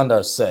Tim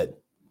Sanders said,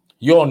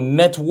 your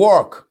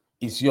network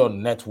is your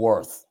net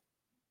worth.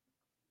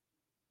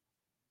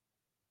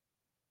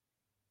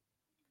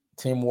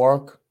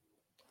 Teamwork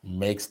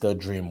makes the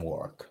dream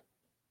work.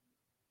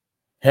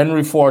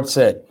 Henry Ford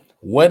said,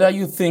 whether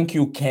you think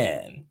you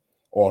can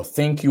or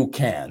think you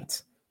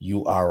can't,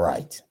 you are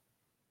right.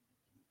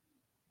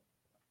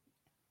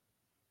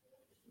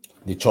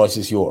 The choice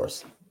is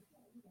yours.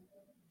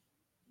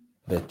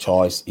 The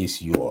choice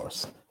is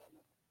yours.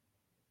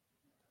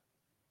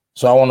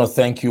 So I want to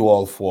thank you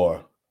all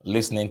for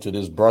listening to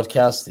this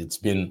broadcast. It's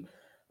been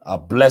a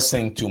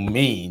blessing to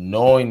me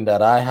knowing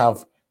that I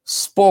have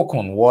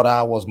spoken what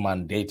I was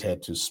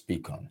mandated to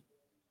speak on.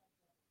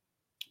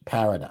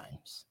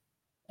 Paradigms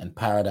and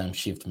paradigm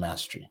shift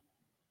mastery.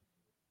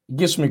 It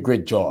gives me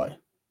great joy.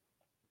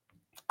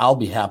 I'll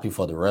be happy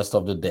for the rest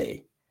of the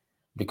day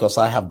because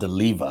I have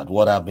delivered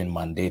what I've been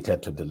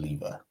mandated to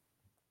deliver.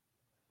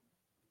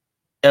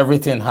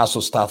 Everything has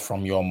to start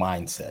from your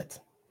mindset.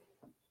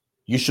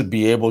 You should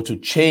be able to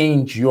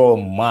change your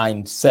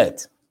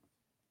mindset.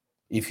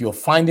 If you're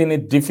finding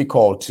it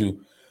difficult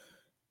to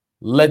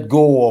let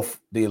go of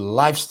the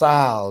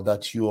lifestyle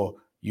that you're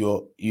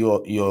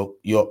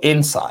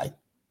inside,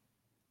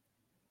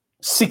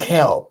 seek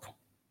help.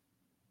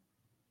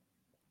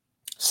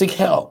 Seek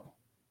help.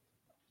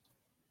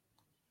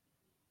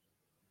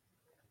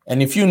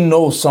 And if you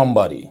know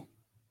somebody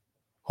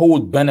who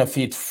would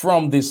benefit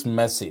from this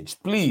message,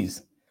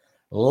 please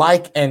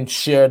like and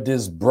share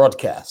this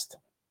broadcast.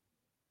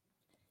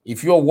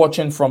 If you're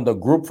watching from the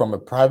group, from a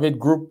private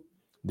group,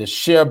 the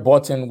share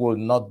button will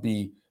not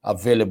be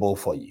available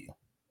for you.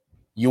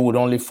 You would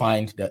only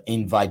find the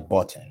invite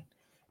button.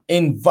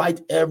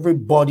 Invite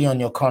everybody on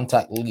your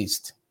contact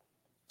list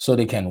so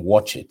they can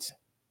watch it.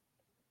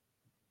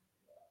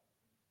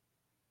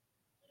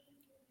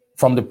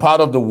 From the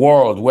part of the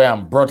world where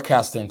I'm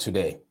broadcasting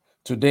today,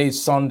 today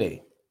is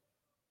Sunday.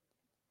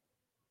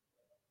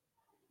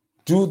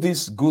 Do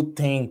this good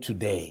thing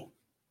today.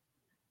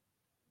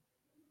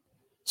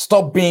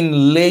 Stop being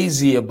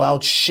lazy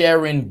about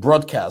sharing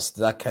broadcasts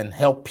that can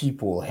help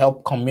people,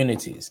 help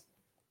communities.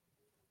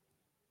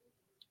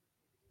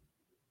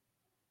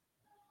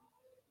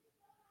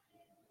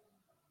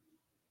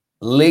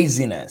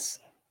 Laziness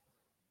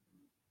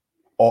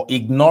or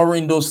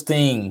ignoring those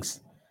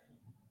things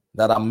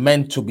that are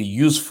meant to be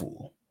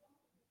useful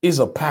is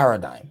a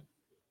paradigm.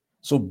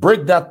 So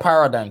break that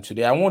paradigm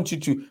today. I want you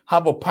to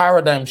have a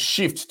paradigm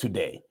shift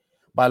today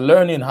by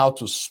learning how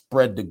to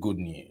spread the good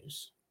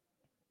news.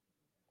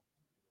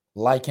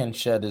 Like and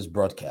share this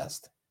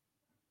broadcast.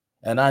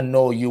 And I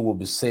know you will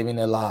be saving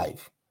a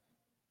life.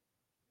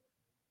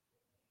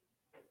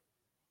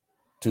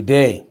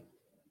 Today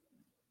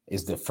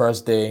is the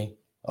first day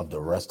of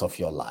the rest of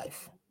your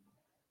life.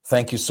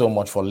 Thank you so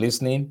much for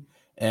listening.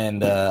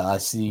 And I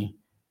see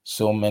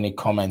so many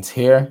comments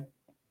here.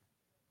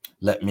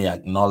 Let me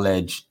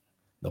acknowledge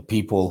the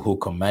people who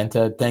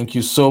commented. Thank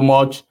you so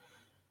much.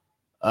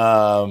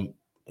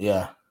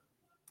 Yeah.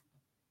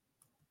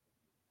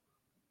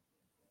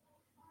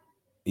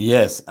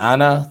 Yes,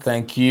 Anna,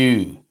 thank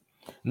you.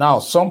 Now,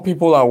 some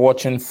people are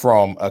watching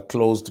from a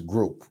closed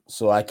group,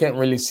 so I can't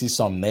really see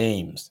some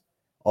names.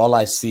 All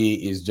I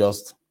see is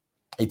just,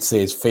 it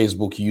says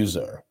Facebook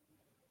user.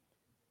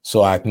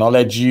 So I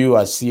acknowledge you.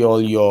 I see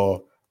all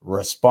your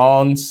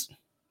response.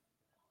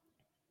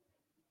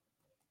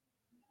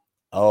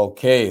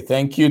 Okay,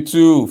 thank you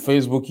too,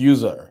 Facebook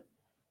user.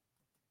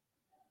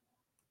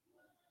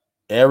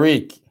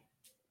 Eric,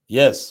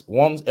 yes,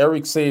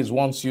 Eric says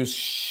once you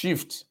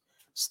shift,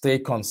 stay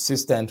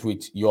consistent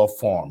with your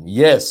form.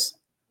 Yes,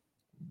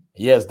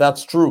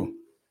 that's true.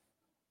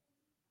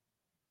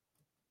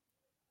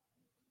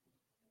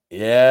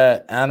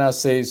 Yeah, Anna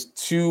says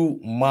 2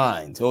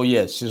 minds. Oh,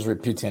 yes, she's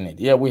repeating it.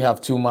 Yeah, we have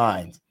 2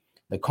 minds,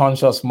 the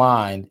conscious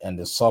mind and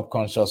the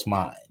subconscious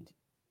mind.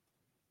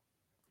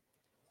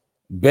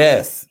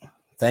 Beth,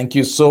 thank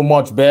you so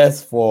much,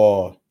 Beth,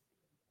 for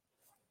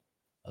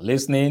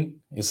listening.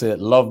 You said,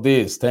 love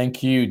this.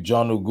 Thank you,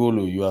 John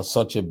Ugulu. You are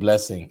such a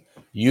blessing.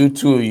 You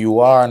too, you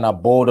are an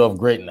abode of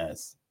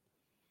greatness.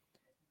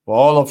 For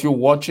all of you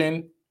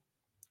watching,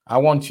 I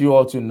want you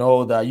all to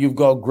know that you've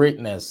got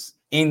greatness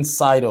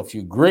inside of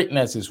you.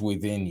 Greatness is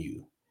within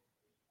you.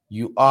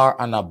 You are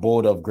an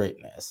abode of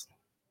greatness.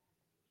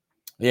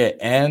 Yeah,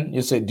 and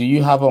you said, do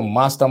you have a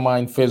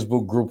mastermind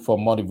Facebook group for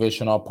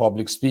motivational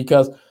public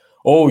speakers?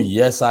 Oh,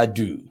 yes, I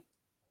do.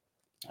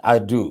 I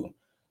do.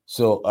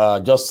 So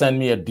just send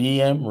me a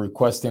DM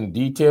requesting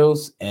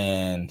details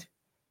and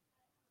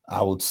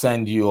I will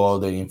send you all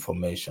the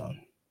information.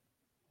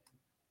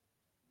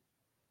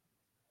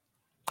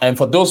 And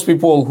for those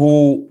people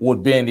who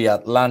would be in the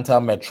Atlanta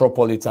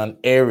metropolitan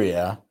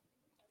area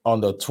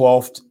on the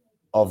 12th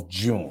of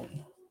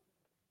June,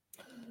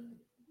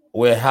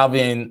 we're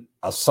having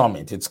a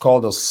summit. It's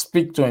called the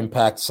Speak to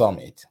Impact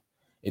Summit.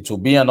 It will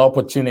be an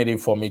opportunity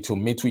for me to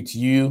meet with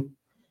you.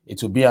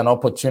 It will be an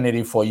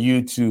opportunity for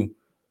you to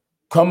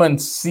come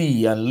and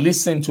see and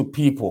listen to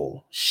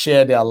people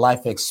share their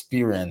life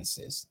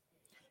experiences.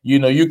 You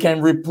know, you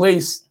can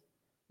replace,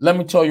 let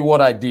me tell you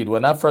what I did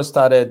when I first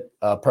started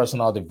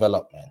personal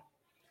development.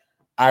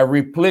 I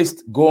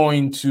replaced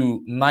going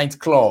to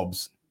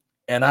nightclubs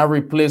and I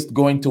replaced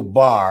going to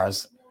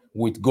bars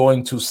with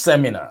going to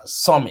seminars,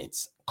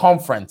 summits,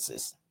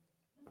 conferences.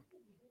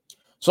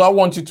 So I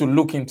want you to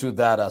look into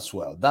that as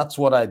well. That's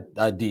what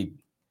I did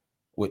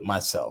with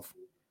myself.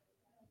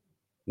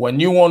 When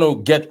you want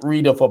to get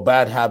rid of a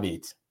bad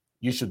habit,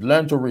 you should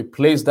learn to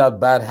replace that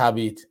bad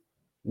habit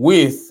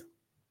with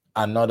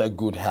another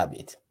good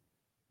habit.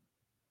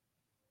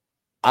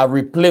 I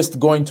replaced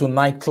going to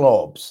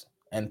nightclubs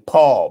and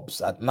pubs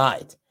at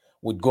night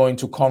with going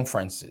to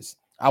conferences.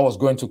 I was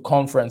going to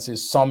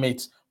conferences,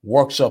 summits,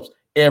 workshops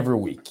every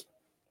week.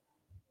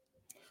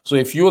 So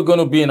if you're going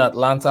to be in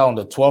Atlanta on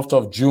the 12th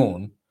of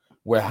June,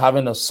 we're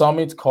having a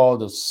summit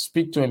called the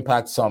Speak to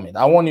Impact Summit.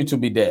 I want you to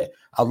be there.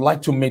 I'd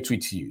like to meet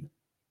with you.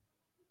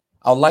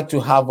 I'd like to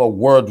have a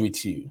word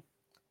with you.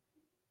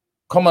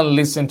 Come and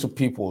listen to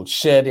people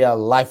share their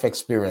life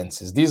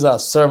experiences. These are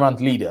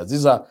servant leaders.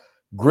 These are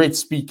great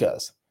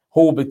speakers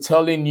who will be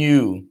telling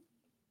you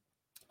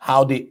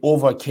how they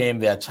overcame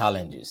their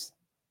challenges.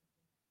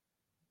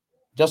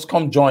 Just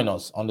come join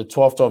us on the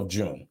 12th of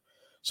June.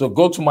 So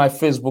go to my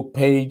Facebook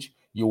page.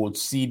 You would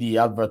see the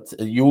advert.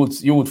 You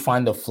would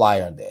find the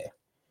flyer there,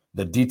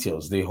 the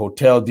details, the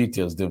hotel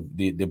details, the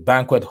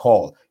banquet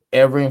hall.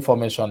 Every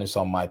information is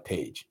on my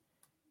page.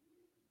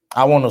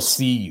 I want to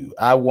see you.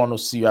 I want to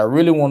see you. I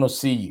really want to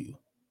see you.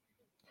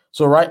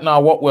 So right now,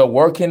 what we're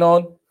working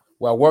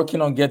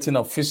on getting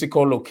a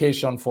physical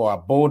location for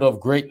Abode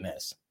of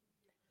Greatness,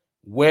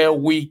 where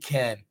we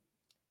can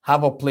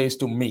have a place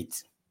to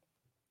meet.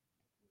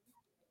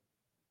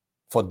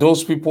 For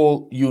those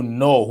people you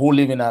know who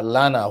live in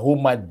Atlanta, who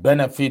might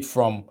benefit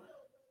from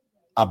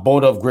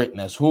Abode of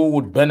Greatness, who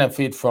would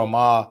benefit from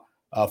our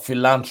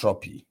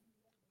philanthropy,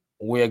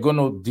 we're going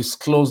to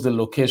disclose the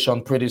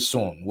location pretty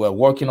soon. We're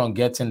working on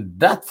getting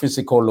that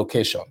physical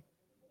location.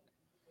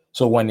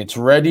 So when it's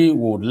ready,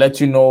 we'll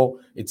let you know.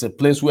 It's a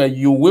place where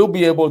you will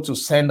be able to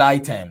send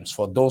items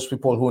for those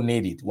people who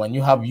need it. When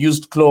you have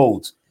used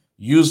clothes,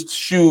 used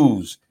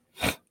shoes,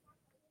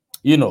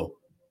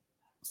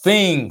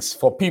 things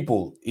for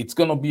people, it's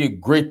going to be a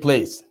great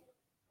place.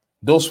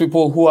 Those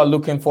people who are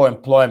looking for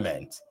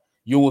employment,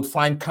 you would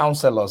find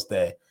counselors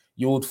there.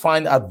 You would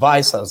find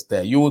advisors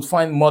there. You would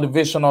find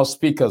motivational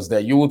speakers there.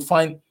 You would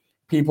find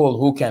people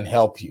who can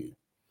help you.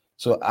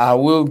 So I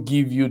will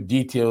give you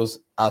details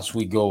as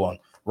we go on.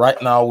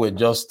 Right now, we're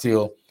just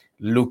still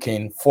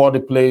looking for the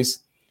place.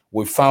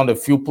 We found a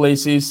few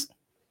places.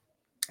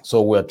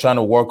 So we're trying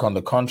to work on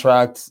the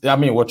contracts.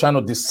 We're trying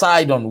to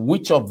decide on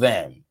which of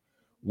them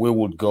we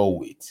would go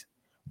with,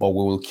 but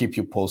we will keep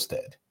you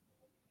posted.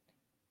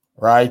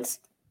 Right?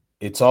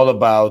 It's all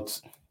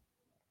about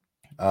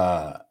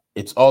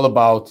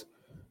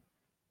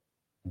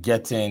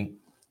getting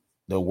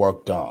the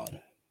work done.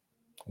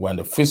 When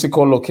the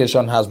physical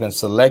location has been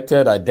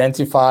selected,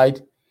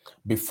 identified,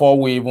 before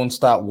we even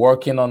start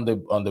working on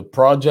the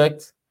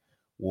project,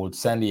 we'll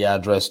send the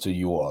address to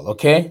you all.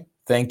 Okay?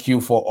 Thank you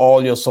for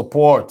all your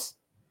support.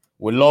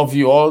 We love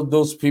you, all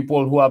those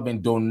people who have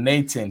been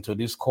donating to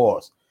this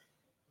cause.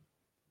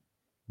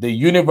 The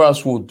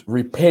universe would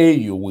repay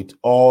you with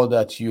all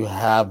that you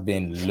have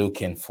been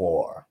looking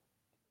for.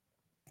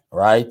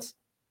 Right?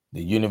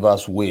 The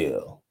universe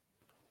will.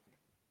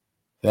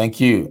 Thank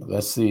you.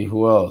 Let's see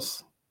who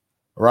else.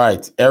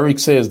 Right. Eric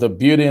says the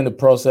beauty in the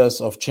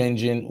process of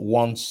changing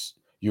once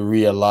you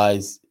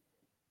realize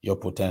your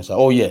potential.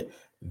 Oh, yeah.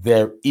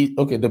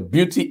 The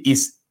beauty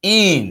is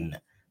in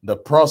the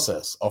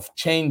process of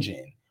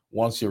changing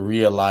once you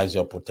realize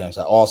your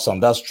potential. Awesome.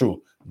 That's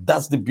true.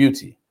 That's the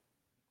beauty.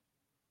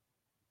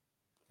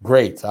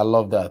 Great. I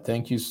love that.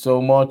 Thank you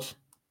so much.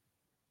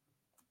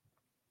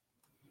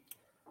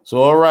 So,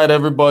 all right,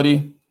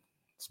 everybody.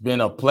 It's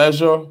been a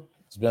pleasure.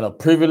 It's been a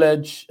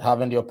privilege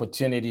having the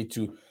opportunity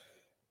to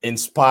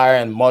inspire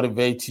and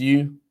motivate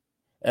you.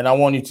 And I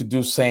want you to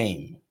do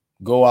same.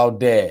 Go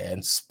out there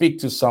and speak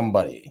to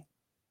somebody.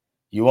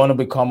 You want to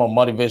become a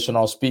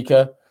motivational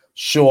speaker?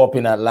 Show up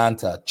in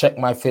Atlanta. Check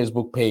my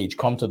Facebook page.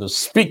 Come to the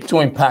Speak to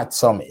Impact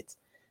Summit.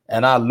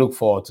 And I look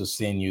forward to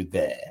seeing you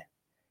there.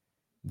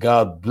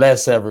 God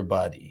bless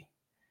everybody.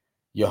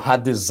 Your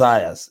heart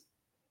desires.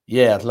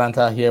 Yeah,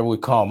 Atlanta, here we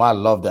come. I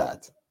love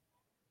that.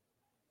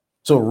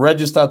 So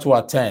register to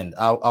attend.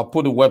 I'll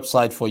put a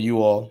website for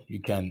you all.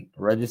 You can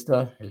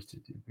register.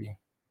 HTTP.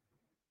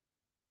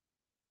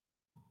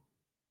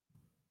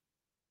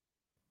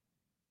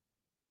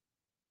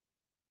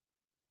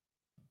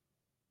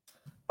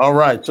 All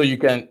right. So you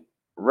can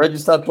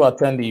register to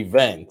attend the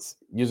event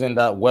using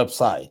that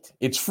website.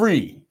 It's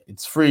free.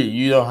 It's free.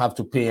 You don't have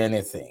to pay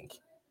anything.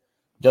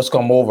 Just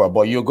come over,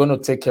 but you're going to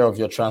take care of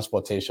your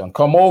transportation.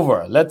 Come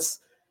over. Let's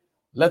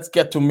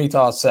get to meet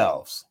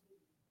ourselves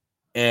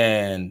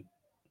and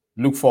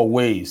look for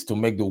ways to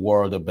make the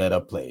world a better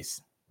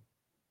place.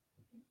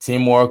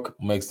 Teamwork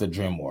makes the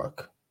dream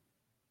work.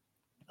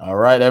 All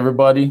right,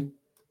 everybody.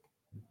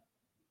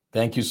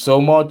 Thank you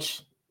so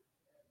much.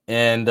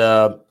 And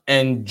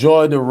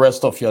enjoy the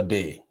rest of your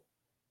day.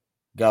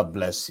 God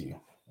bless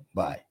you.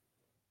 Bye.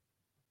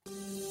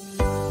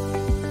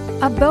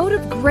 Abode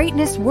of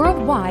Greatness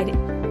Worldwide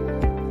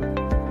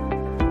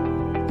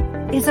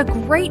is a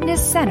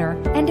greatness center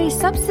and a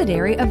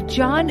subsidiary of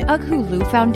John Ughulu Foundation.